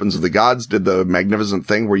 Obviously, Weapons of the Gods did the magnificent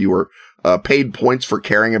thing where you were paid points for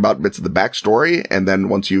caring about bits of the backstory, and then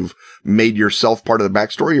once you've made yourself part of the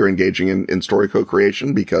backstory, you're engaging in story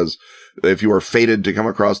co-creation, because if you are fated to come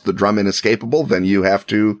across the drum inescapable, then you have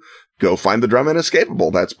to go find the drum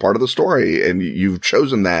inescapable. That's part of the story, and you've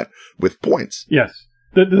chosen that with points. Yes.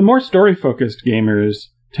 The more story-focused gamers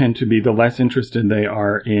tend to be, the less interested they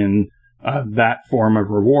are in that form of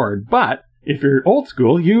reward. But if you're old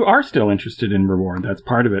school, you are still interested in reward. That's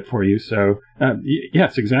part of it for you. So,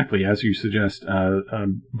 yes, exactly. As you suggest,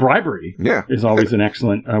 bribery is always an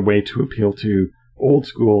excellent way to appeal to old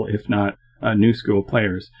school, if not new school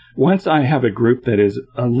players. Once I have a group that is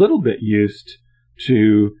a little bit used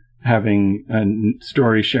to having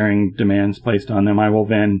story sharing demands placed on them, I will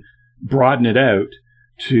then broaden it out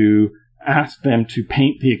to ask them to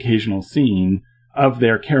paint the occasional scene of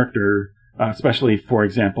their character, especially, for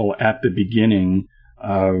example, at the beginning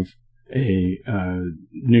of a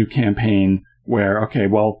new campaign where, okay,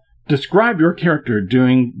 well, describe your character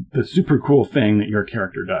doing the super cool thing that your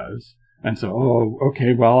character does. And so,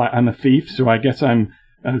 okay, well, I'm a thief, so I guess I'm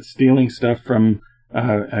stealing stuff from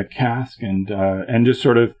a cask, and just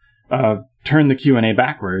sort of turn the Q&A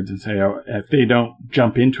backwards and say, if they don't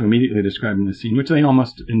jump into immediately describing the scene, which they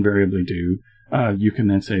almost invariably do, you can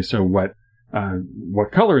then say, so what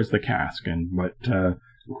color is the cask, and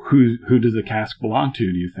who does the cask belong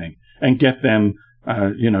to, do you think? And get them,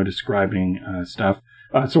 describing stuff.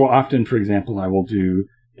 So often, for example, I will do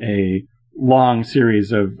a long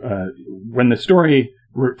series of, when the story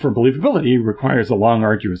for believability requires a long,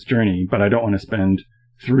 arduous journey, but I don't want to spend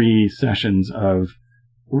 3 sessions of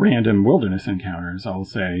random wilderness encounters, I'll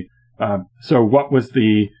say, so what was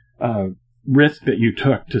the risk that you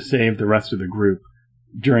took to save the rest of the group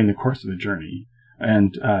during the course of the journey?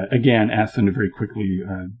 And again, ask them to very quickly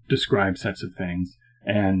describe sets of things.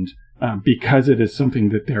 And because it is something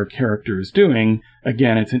that their character is doing,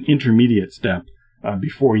 again, it's an intermediate step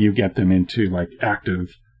before you get them into like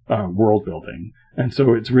active world building. And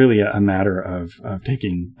so it's really a matter of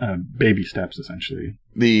taking baby steps, essentially.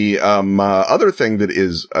 The other thing that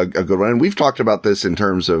is a good one, and we've talked about this in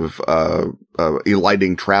terms of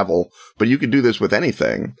eliding travel, but you could do this with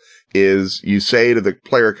anything, is you say to the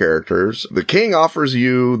player characters, the king offers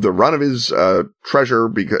you the run of his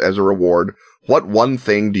treasure as a reward. What one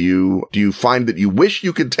thing do you find that you wish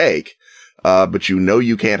you could take, but you know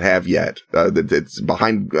you can't have yet, that's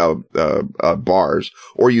behind bars?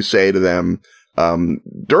 Or you say to them,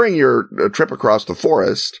 during your trip across the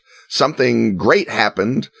forest, something great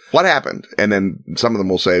happened. What happened? And then some of them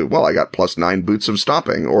will say, well, I got +9 boots of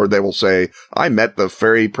stomping. Or they will say, I met the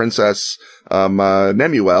fairy princess,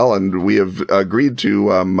 Nemuel, and we have agreed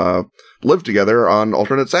to, live together on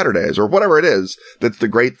alternate Saturdays, or whatever it is. That's the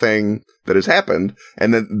great thing that has happened.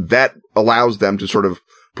 And then that allows them to sort of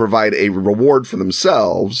provide a reward for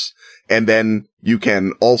themselves. And then you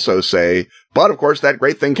can also say, but of course that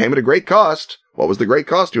great thing came at a great cost. What was the great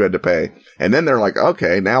cost you had to pay? And then they're like,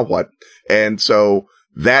 okay, now what? And so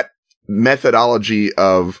that methodology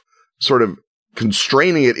of sort of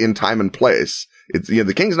constraining it in time and place, it's,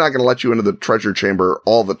 the king's not going to let you into the treasure chamber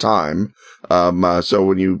all the time. So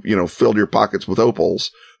when you filled your pockets with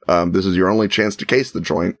opals, this is your only chance to case the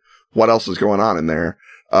joint. What else is going on in there?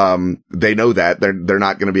 They know that they're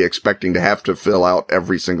not going to be expecting to have to fill out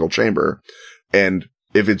every single chamber. And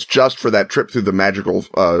if it's just for that trip through the magical,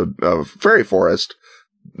 fairy forest,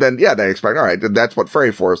 then yeah, they expect, all right, that's what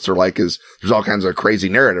fairy forests are like, is there's all kinds of crazy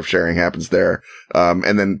narrative sharing happens there.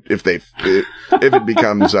 And then if it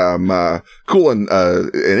becomes, cool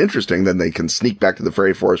and interesting, then they can sneak back to the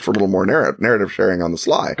fairy forest for a little more narrative sharing on the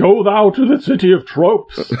sly. Go thou to the city of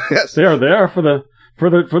tropes. Yes. They are there for the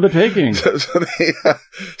taking.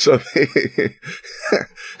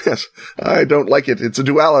 Yes, I don't like it. It's a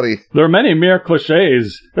duality. There are many mere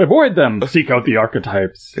cliches. Avoid them. Seek out the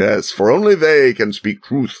archetypes. Yes, for only they can speak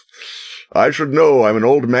truth. I should know. I'm an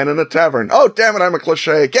old man in a tavern. Oh, damn it, I'm a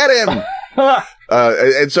cliche. Get him!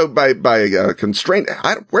 And so by constraint,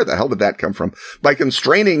 where the hell did that come from? By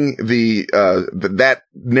constraining that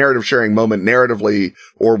narrative sharing moment narratively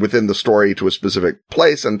or within the story to a specific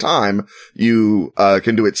place and time, you,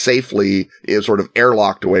 can do it safely, is sort of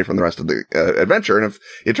airlocked away from the rest of the, adventure. And if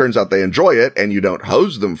it turns out they enjoy it and you don't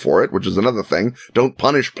hose them for it, which is another thing, don't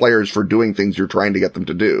punish players for doing things you're trying to get them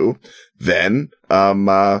to do, then,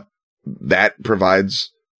 that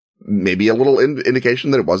provides maybe a little indication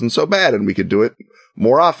that it wasn't so bad and we could do it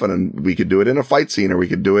more often, and we could do it in a fight scene, or we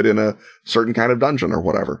could do it in a certain kind of dungeon or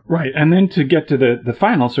whatever. Right. And then to get to the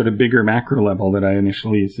final sort of bigger macro level that I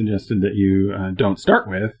initially suggested that you don't start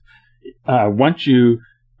with, once you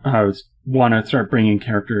want to start bringing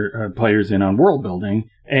players in on world building,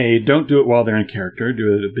 don't do it while they're in character.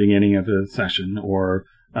 Do it at the beginning of the session, or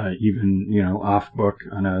even, off book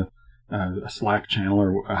on a Slack channel,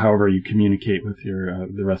 or however you communicate with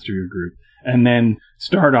the rest of your group. And then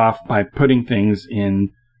start off by putting things in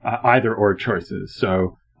either or choices.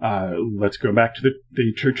 So let's go back to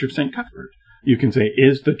the Church of St. Cuthbert. You can say,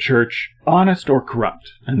 is the church honest or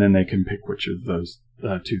corrupt? And then they can pick which of those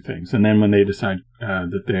two things. And then when they decide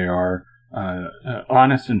that they are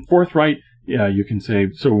honest and forthright. You can say,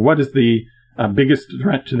 so what is the biggest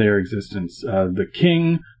threat to their existence? The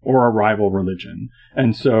king or a rival religion?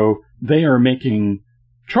 And so they are making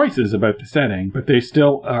choices about the setting, but they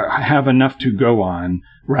still have enough to go on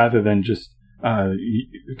rather than just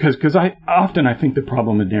because I think the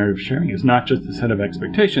problem with narrative sharing is not just the set of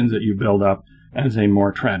expectations that you build up as a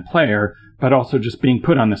more trad player, but also just being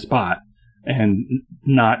put on the spot and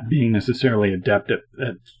not being necessarily adept at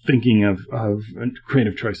thinking of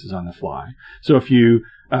creative choices on the fly. So if you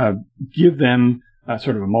give them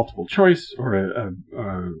sort of a multiple choice or a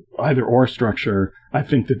either or structure, I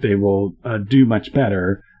think that they will do much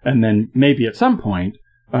better. And then maybe at some point,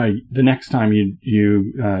 the next time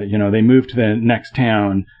they move to the next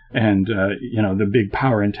town, and the big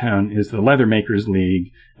power in town is the Leather Makers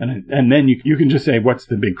League, and then you can just say, what's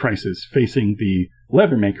the big crisis facing the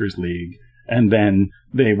Leather Makers League, and then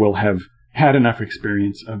they will have had enough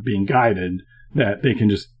experience of being guided that they can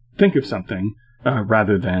just think of something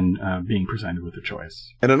rather than being presented with a choice.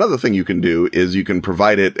 And another thing you can do is you can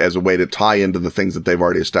provide it as a way to tie into the things that they've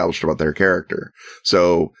already established about their character.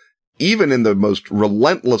 So even in the most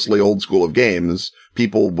relentlessly old school of games,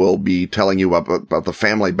 people will be telling you about the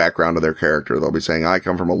family background of their character. They'll be saying, I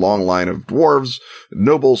come from a long line of dwarves,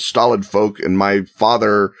 noble, stolid folk, and my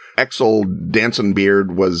father, Exel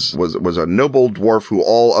Dansenbeard, was a noble dwarf who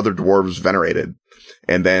all other dwarves venerated.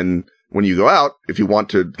 And then when you go out, if you want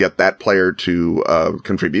to get that player to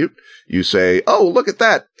contribute, you say, oh, look at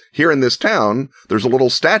that. Here in this town, there's a little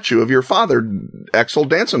statue of your father, Exel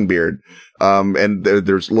Dansenbeard. And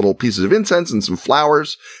there's little pieces of incense and some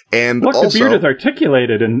flowers. And look, also, the beard is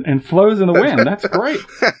articulated and flows in the wind. That's great.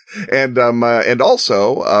 and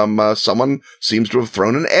also, someone seems to have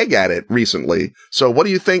thrown an egg at it recently. So what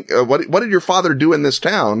do you think? What did your father do in this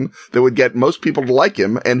town that would get most people to like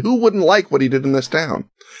him? And who wouldn't like what he did in this town?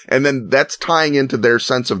 And then that's tying into their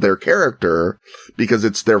sense of their character because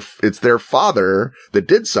it's their father that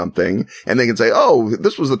did something. And they can say, oh,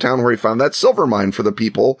 this was the town where he found that silver mine for the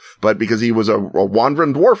people. But because he was a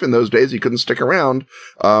wandering dwarf in those days, he couldn't stick around.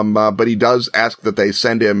 But he does ask that they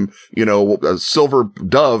send him, a silver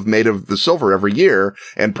dove made of the silver every year.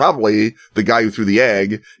 And probably the guy who threw the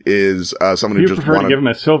egg is someone who just wanted to give him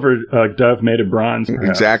a silver dove made of bronze. Perhaps.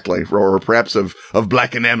 Exactly. Or perhaps of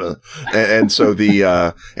black enamel. And so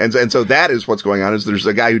and so that is what's going on is there's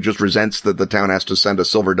a guy who just resents that the town has to send a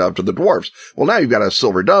silver dove to the dwarves. Well, now you've got a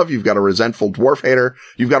silver dove. You've got a resentful dwarf hater.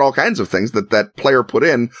 You've got all kinds of things that player put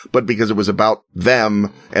in, but because it was about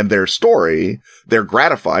them and their story, they're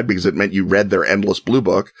gratified because it meant you read their endless blue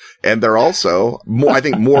book. And they're also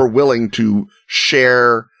more willing to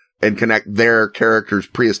share and connect their characters'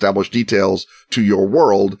 pre-established details to your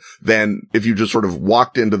world than if you just sort of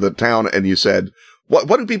walked into the town and you said, what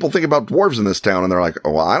do people think about dwarves in this town? And they're like,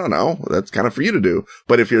 oh, well, I don't know. That's kind of for you to do.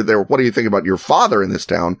 But if you're there, what do you think about your father in this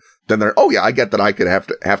town? Then they're, oh yeah, I get that I could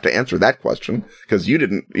have to answer that question because you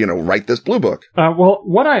didn't, write this blue book. Well,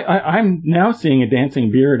 what I'm now seeing a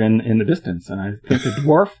dancing beard in the distance, and I think the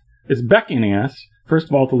dwarf is beckoning us, first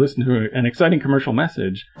of all, to listen to an exciting commercial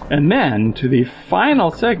message, and then to the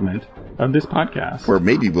final segment of this podcast. Where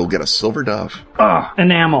maybe we'll get a silver dove.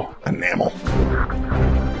 Enamel. Enamel.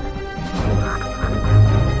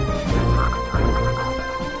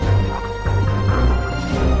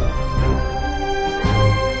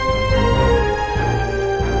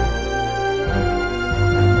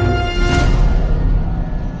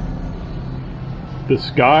 The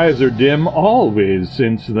skies are dim always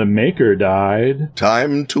since the Maker died.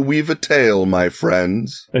 Time to weave a tale, my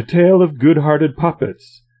friends. A tale of good-hearted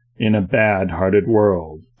puppets in a bad-hearted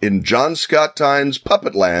world. In John Scott Tynes'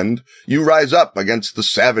 Puppetland, you rise up against the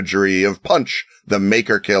savagery of Punch, the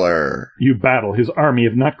Maker Killer. You battle his army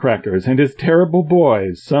of nutcrackers and his terrible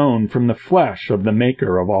boys sewn from the flesh of the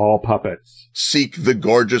maker of all puppets. Seek the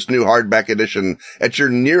gorgeous new hardback edition at your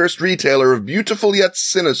nearest retailer of beautiful yet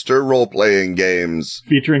sinister role-playing games.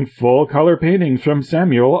 Featuring full-color paintings from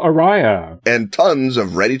Samuel Araya. And tons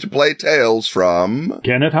of ready-to-play tales from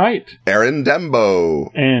Kenneth Haidt, Aaron Dembo,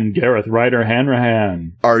 and Gareth Ryder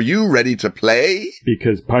Hanrahan. Are you ready to play?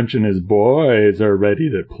 Because Punch and his boys are ready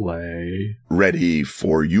to play. Ready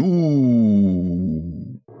for you.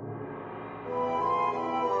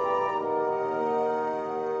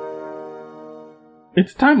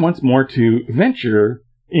 It's time once more to venture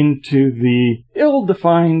into the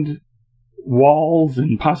ill-defined walls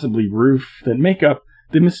and possibly roof that make up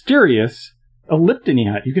the mysterious Elliptini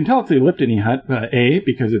hut. You can tell it's the Elliptini hut, A,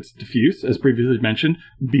 because it's diffuse, as previously mentioned.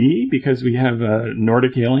 B, because we have a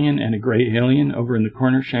Nordic alien and a gray alien over in the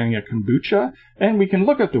corner sharing a kombucha. And we can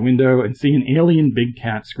look out the window and see an alien big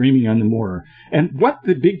cat screaming on the moor. And what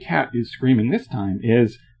the big cat is screaming this time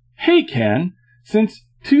is, "Hey, Ken, since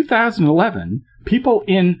 2011, people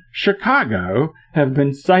in Chicago have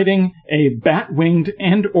been sighting a bat-winged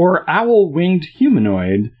and or owl-winged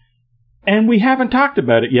humanoid, and we haven't talked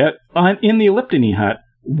about it yet in the Elliptini hut.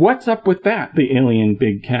 What's up with that?" the alien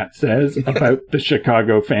big cat says about the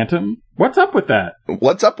Chicago Phantom. What's up with that?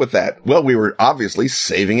 What's up with that? Well, we were obviously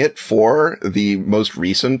saving it for the most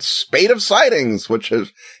recent spate of sightings, which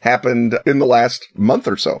has happened in the last month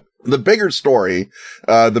or so. The bigger story,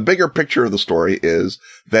 the bigger picture of the story is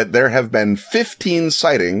that there have been 15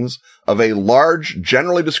 sightings of a large,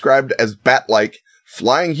 generally described as bat-like,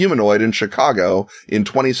 flying humanoid in Chicago in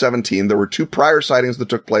 2017. There were 2 prior sightings that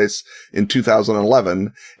took place in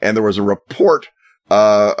 2011, and there was a report,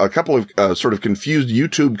 a couple of sort of confused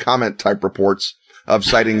YouTube comment type reports of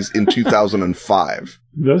sightings in 2005.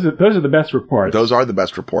 Those are the best reports. Those are the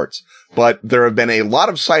best reports. But there have been a lot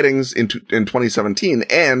of sightings in 2017,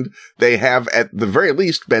 and they have at the very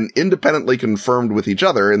least been independently confirmed with each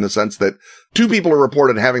other in the sense that 2 people are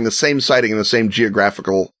reported having the same sighting in the same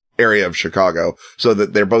geographical area of Chicago, so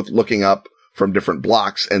that they're both looking up from different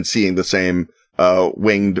blocks and seeing the same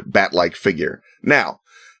winged bat-like figure. Now,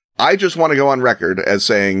 I just want to go on record as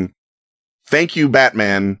saying, thank you,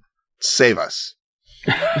 Batman, save us.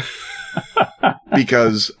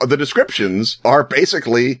 Because the descriptions are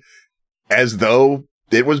basically as though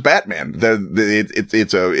it was Batman.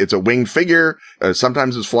 It's a winged figure.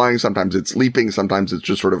 Sometimes it's flying, sometimes it's leaping, sometimes it's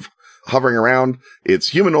just sort of hovering around. It's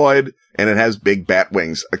humanoid, and it has big bat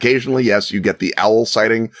wings. Occasionally, yes, you get the owl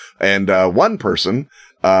sighting. And one person,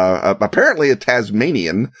 apparently a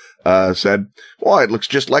Tasmanian, said, "Well, it looks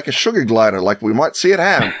just like a sugar glider, like we might see it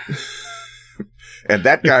have." And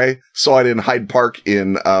that guy saw it in Hyde Park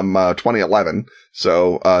in 2011.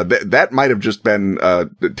 So that might have just been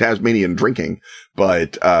Tasmanian drinking.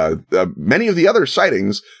 But many of the other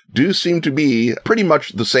sightings do seem to be pretty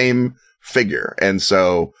much the same figure. And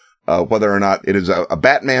so whether or not it is a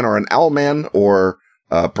Batman or an Owlman, or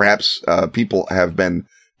perhaps people have been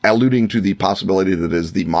alluding to the possibility that it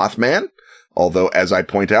is the Mothman. Although, as I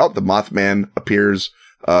point out, the Mothman appears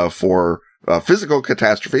for physical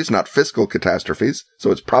catastrophes, not fiscal catastrophes.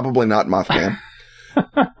 So it's probably not Mothman.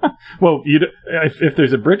 Well, if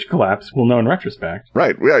there's a bridge collapse, we'll know in retrospect.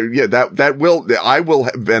 Right. Yeah. I will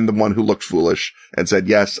have been the one who looked foolish and said,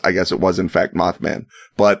 yes, I guess it was in fact Mothman.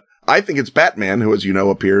 But I think it's Batman who, as you know,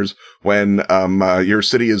 appears when your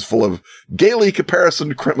city is full of gaily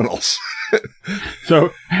caparisoned criminals.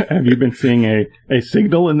 So, have you been seeing a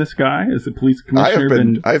signal in the sky as the police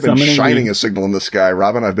commissioner? I have been shining a signal in the sky,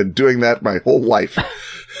 Robin. I've been doing that my whole life.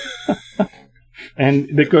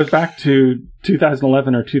 And it goes back to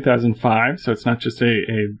 2011 or 2005, so it's not just a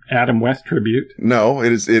Adam West tribute. No,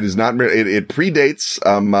 it is not. It predates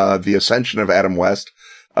the ascension of Adam West.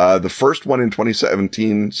 The first one in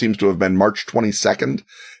 2017 seems to have been March 22nd,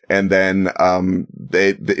 and then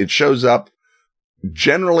it shows up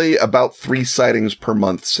generally about 3 sightings per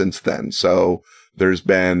month since then. So there's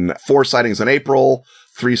been 4 sightings in April,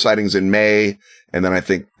 3 sightings in May, and then I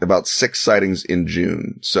think about 6 sightings in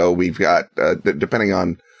June. So we've got, depending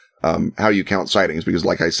on how you count sightings, because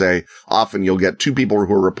like I say, often you'll get 2 people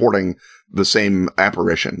who are reporting the same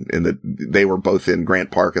apparition, in that they were both in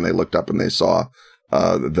Grant Park and they looked up and they saw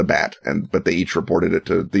the bat, but they each reported it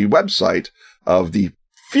to the website of the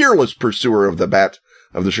fearless pursuer of the bat,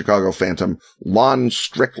 of the Chicago Phantom, Lon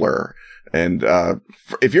Strickler. And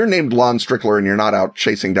if you're named Lon Strickler and you're not out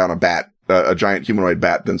chasing down a bat, a giant humanoid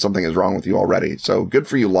bat, then something is wrong with you already. So good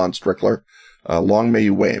for you, Lon Strickler. Long may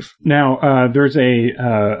you wave. Now, there's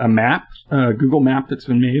a map, Google map that's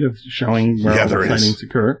been made of showing where all the sightings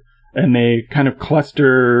occur. And they kind of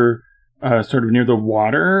cluster sort of near the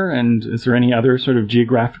water. And is there any other sort of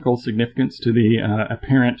geographical significance to the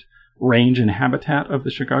apparent range and habitat of the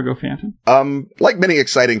Chicago Phantom? Like many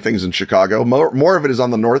exciting things in Chicago, more of it is on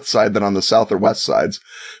the north side than on the south or west sides.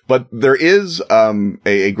 But there is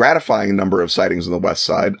a gratifying number of sightings on the west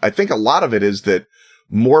side. I think a lot of it is that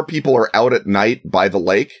more people are out at night by the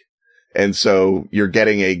lake. And so you're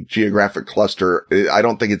getting a geographic cluster. I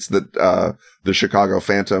don't think it's that the Chicago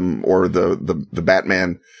Phantom or the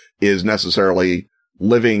Batman is necessarily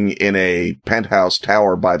living in a penthouse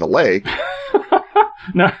tower by the lake.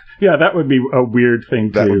 No, yeah, that would be a weird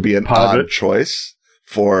thing to That would be an posit. odd choice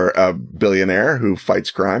for a billionaire who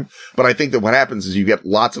fights crime. But I think that what happens is you get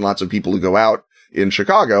lots and lots of people who go out in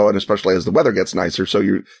Chicago, and especially as the weather gets nicer. So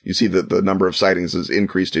you see that the number of sightings is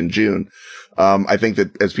increased in June. I think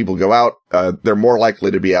that as people go out, they're more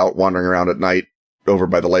likely to be out wandering around at night over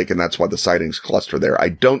by the lake, and that's why the sightings cluster there. I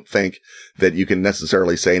don't think that you can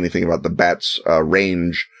necessarily say anything about the bats'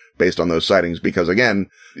 range based on those sightings, because again,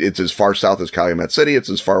 it's as far south as Calumet City. It's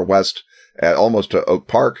as far west, almost to Oak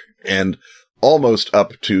Park, and almost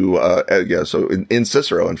up to, so in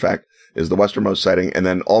Cicero, in fact, is the westernmost sighting, and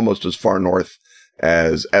then almost as far north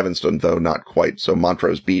as Evanston, though not quite. So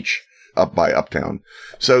Montrose Beach up by Uptown.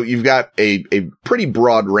 So you've got a pretty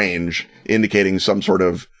broad range indicating some sort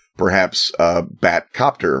of perhaps bat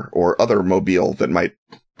copter or other mobile that might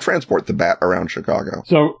transport the bat around Chicago.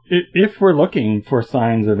 So if we're looking for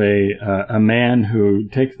signs of a man who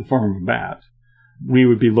takes the form of a bat, we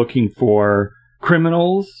would be looking for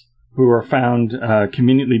criminals who are found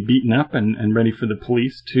conveniently beaten up and ready for the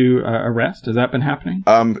police to arrest. Has that been happening?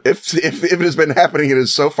 If it has been happening, it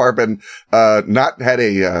has so far been not had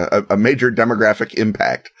a major demographic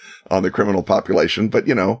impact on the criminal population. But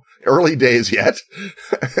early days yet.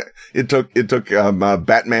 It took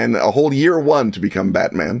Batman a whole year one to become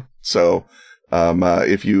Batman. So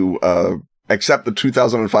if you accept the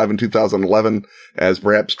 2005 and 2011 as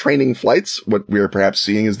perhaps training flights, what we are perhaps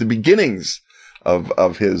seeing is the beginnings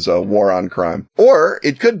of his war on crime. Or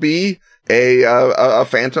it could be a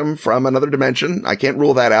phantom from another dimension. I can't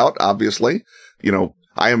rule that out, obviously.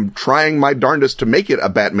 I am trying my darndest to make it a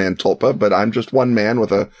Batman Tulpa, but I'm just one man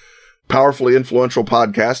with a powerfully influential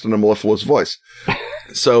podcast and a mellifluous voice.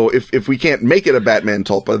 So if we can't make it a Batman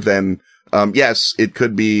Tulpa, then yes, it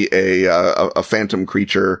could be a phantom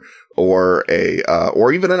creature or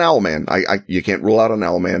or even an Owlman. You can't rule out an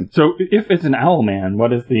Owlman. So if it's an Owlman,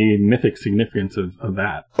 what is the mythic significance of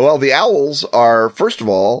that? Well, the owls are, first of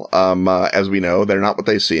all, as we know, they're not what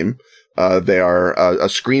they seem. They are a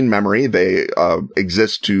screen memory. They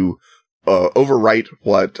exist to overwrite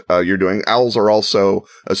what you're doing. Owls are also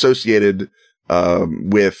associated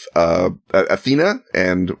with Athena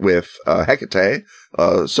and with Hecate.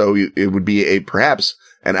 So it would be perhaps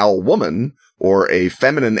an owl woman or a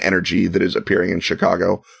feminine energy that is appearing in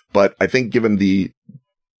Chicago. But I think given the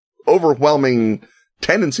overwhelming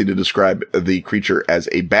tendency to describe the creature as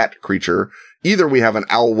a bat creature, either we have an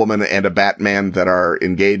owl woman and a Batman that are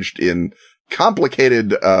engaged in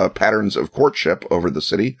complicated patterns of courtship over the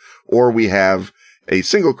city, or we have a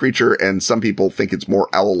single creature, and some people think it's more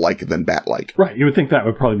owl-like than bat-like. Right. You would think that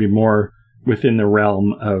would probably be more within the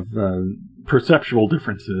realm of perceptual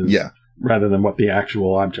differences, rather than what the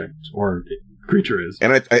actual object or creature is.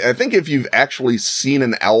 And I think if you've actually seen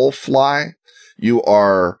an owl fly, you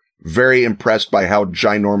are very impressed by how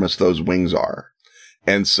ginormous those wings are.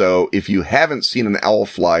 And so if you haven't seen an owl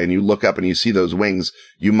fly and you look up and you see those wings,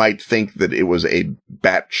 you might think that it was a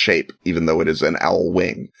bat shape, even though it is an owl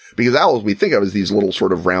wing. Because owls we think of as these little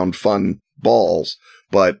sort of round, fun balls,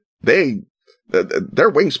 but their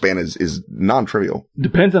wingspan is non-trivial.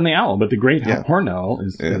 Depends on the owl, but the great horned owl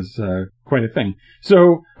is quite a thing.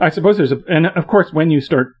 So I suppose and of course, when you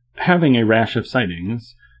start having a rash of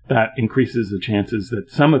sightings, that increases the chances that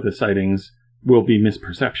some of the sightings will be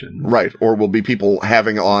misperceptions. Right. Or will be people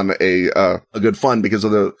having on a good fun because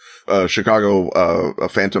of the Chicago a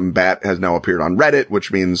phantom bat has now appeared on Reddit,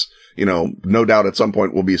 which means, no doubt at some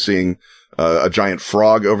point we'll be seeing a giant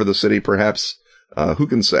frog over the city, perhaps. Who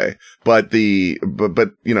can say? But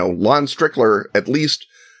Lon Strickler at least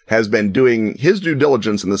has been doing his due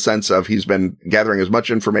diligence in the sense of he's been gathering as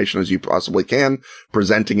much information as you possibly can,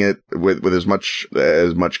 presenting it with as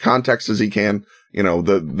much context as he can.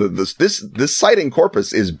 This sighting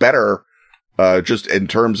corpus is better, just in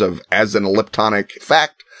terms of as an elliptonic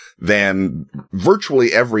fact than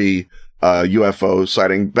virtually every UFO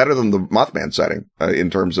sighting, better than the Mothman sighting, in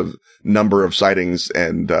terms of number of sightings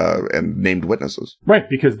and named witnesses. Right,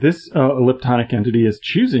 because this elliptonic entity is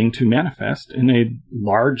choosing to manifest in a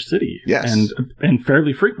large city. Yes. And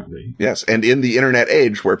fairly frequently. Yes, and in the internet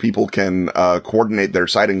age where people can coordinate their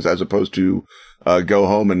sightings as opposed to go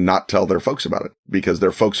home and not tell their folks about it, because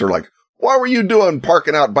their folks are like, what were you doing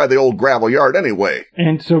parking out by the old gravel yard anyway?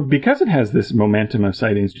 And so because it has this momentum of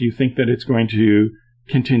sightings, do you think that it's going to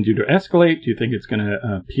continue to escalate? Do you think it's going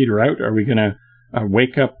to peter out? Are we going to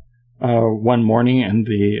wake up one morning and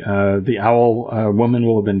the owl woman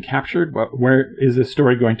will have been captured? Where is this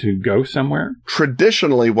story going to go somewhere?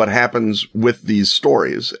 Traditionally, what happens with these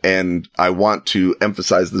stories, and I want to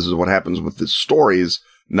emphasize this is what happens with the stories,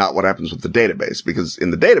 not what happens with the database, because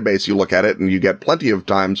in the database, you look at it and you get plenty of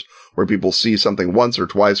times where people see something once or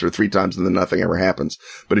twice or three times and then nothing ever happens.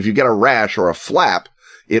 But if you get a rash or a flap,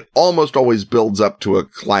 it almost always builds up to a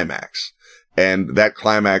climax. And that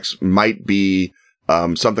climax might be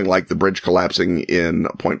something like the bridge collapsing in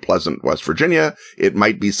Point Pleasant, West Virginia. It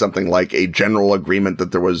might be something like a general agreement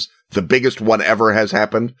that there was the biggest one ever has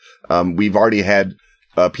happened. We've already had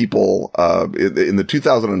people in the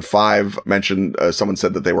 2005 mentioned, someone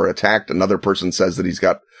said that they were attacked. Another person says that he's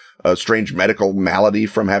got a strange medical malady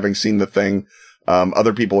from having seen the thing.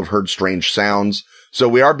 Other people have heard strange sounds. So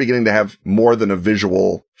we are beginning to have more than a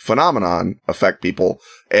visual phenomenon affect people.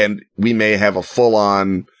 And we may have a full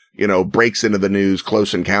on, breaks into the news,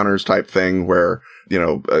 close encounters type thing where,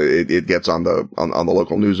 it gets on the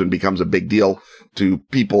local news and becomes a big deal to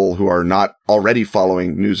people who are not already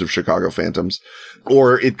following news of Chicago phantoms.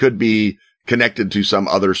 Or it could be connected to some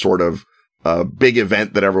other sort of, big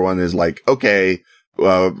event that everyone is like, okay,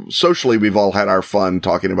 socially, we've all had our fun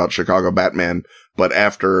talking about Chicago Batman, but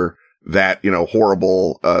after that,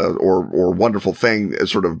 horrible, or wonderful thing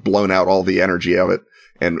has sort of blown out all the energy of it.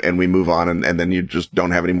 And we move on and then you just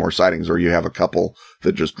don't have any more sightings, or you have a couple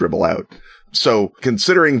that just dribble out. So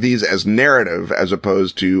considering these as narrative as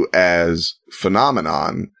opposed to as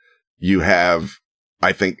phenomenon, you have,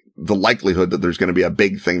 I think, the likelihood that there's going to be a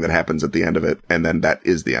big thing that happens at the end of it. And then that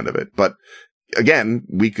is the end of it. But again,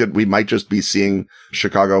 we might just be seeing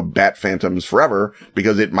Chicago bat phantoms forever,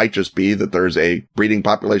 because it might just be that there's a breeding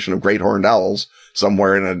population of great horned owls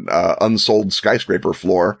somewhere in an unsold skyscraper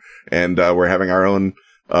floor. And we're having our own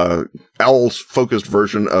owl-focused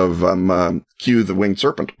version of Q the Winged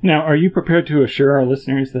Serpent. Now, are you prepared to assure our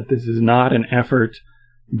listeners that this is not an effort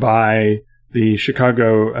by the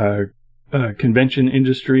Chicago convention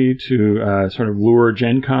industry to sort of lure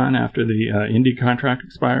Gen Con after the Indy contract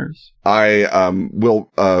expires? I will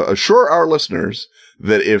assure our listeners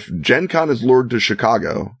that if Gen Con is lured to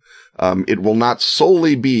Chicago, it will not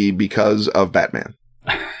solely be because of Batman.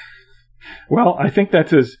 Well, I think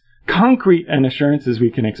that's as concrete an assurance as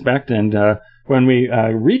we can expect. And when we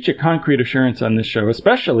reach a concrete assurance on this show,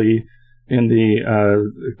 especially in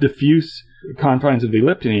the diffuse confines of the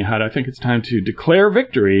Elliptony Hut, I think it's time to declare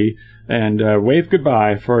victory and wave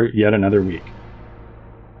goodbye for yet another week.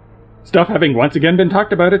 Stuff having once again been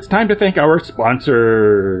talked about, it's time to thank our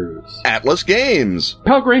sponsors. Atlas Games,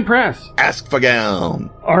 Pelgrane Press, Askfageln,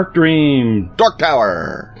 Arc Dream, Dark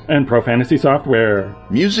Tower, and Pro Fantasy Software.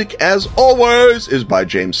 Music, as always, is by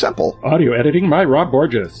James Semple. Audio editing by Rob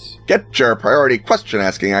Borges. Get your priority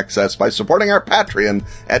question-asking access by supporting our Patreon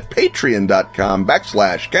at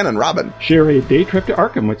patreon.com/Ken and Robin. Share a day trip to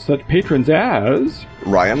Arkham with such patrons as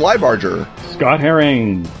Ryan Leibarger, Scott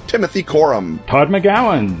Herring, Timothy Coram, Todd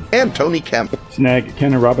McGowan, and Tony Kemp. Snag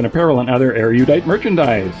Ken and Robin apparel and other erudite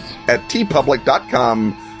merchandise at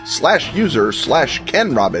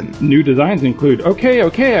tpublic.com/user/Ken Robin. New designs include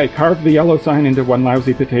Okay, I carved the yellow sign into one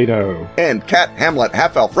lousy potato. And Cat Hamlet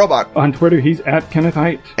Half-Elf Robot. On Twitter, he's at Kenneth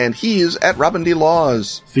Hite. And he's at Robin D.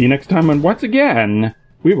 Laws. See you next time, and once again,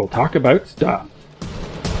 we will talk about stuff.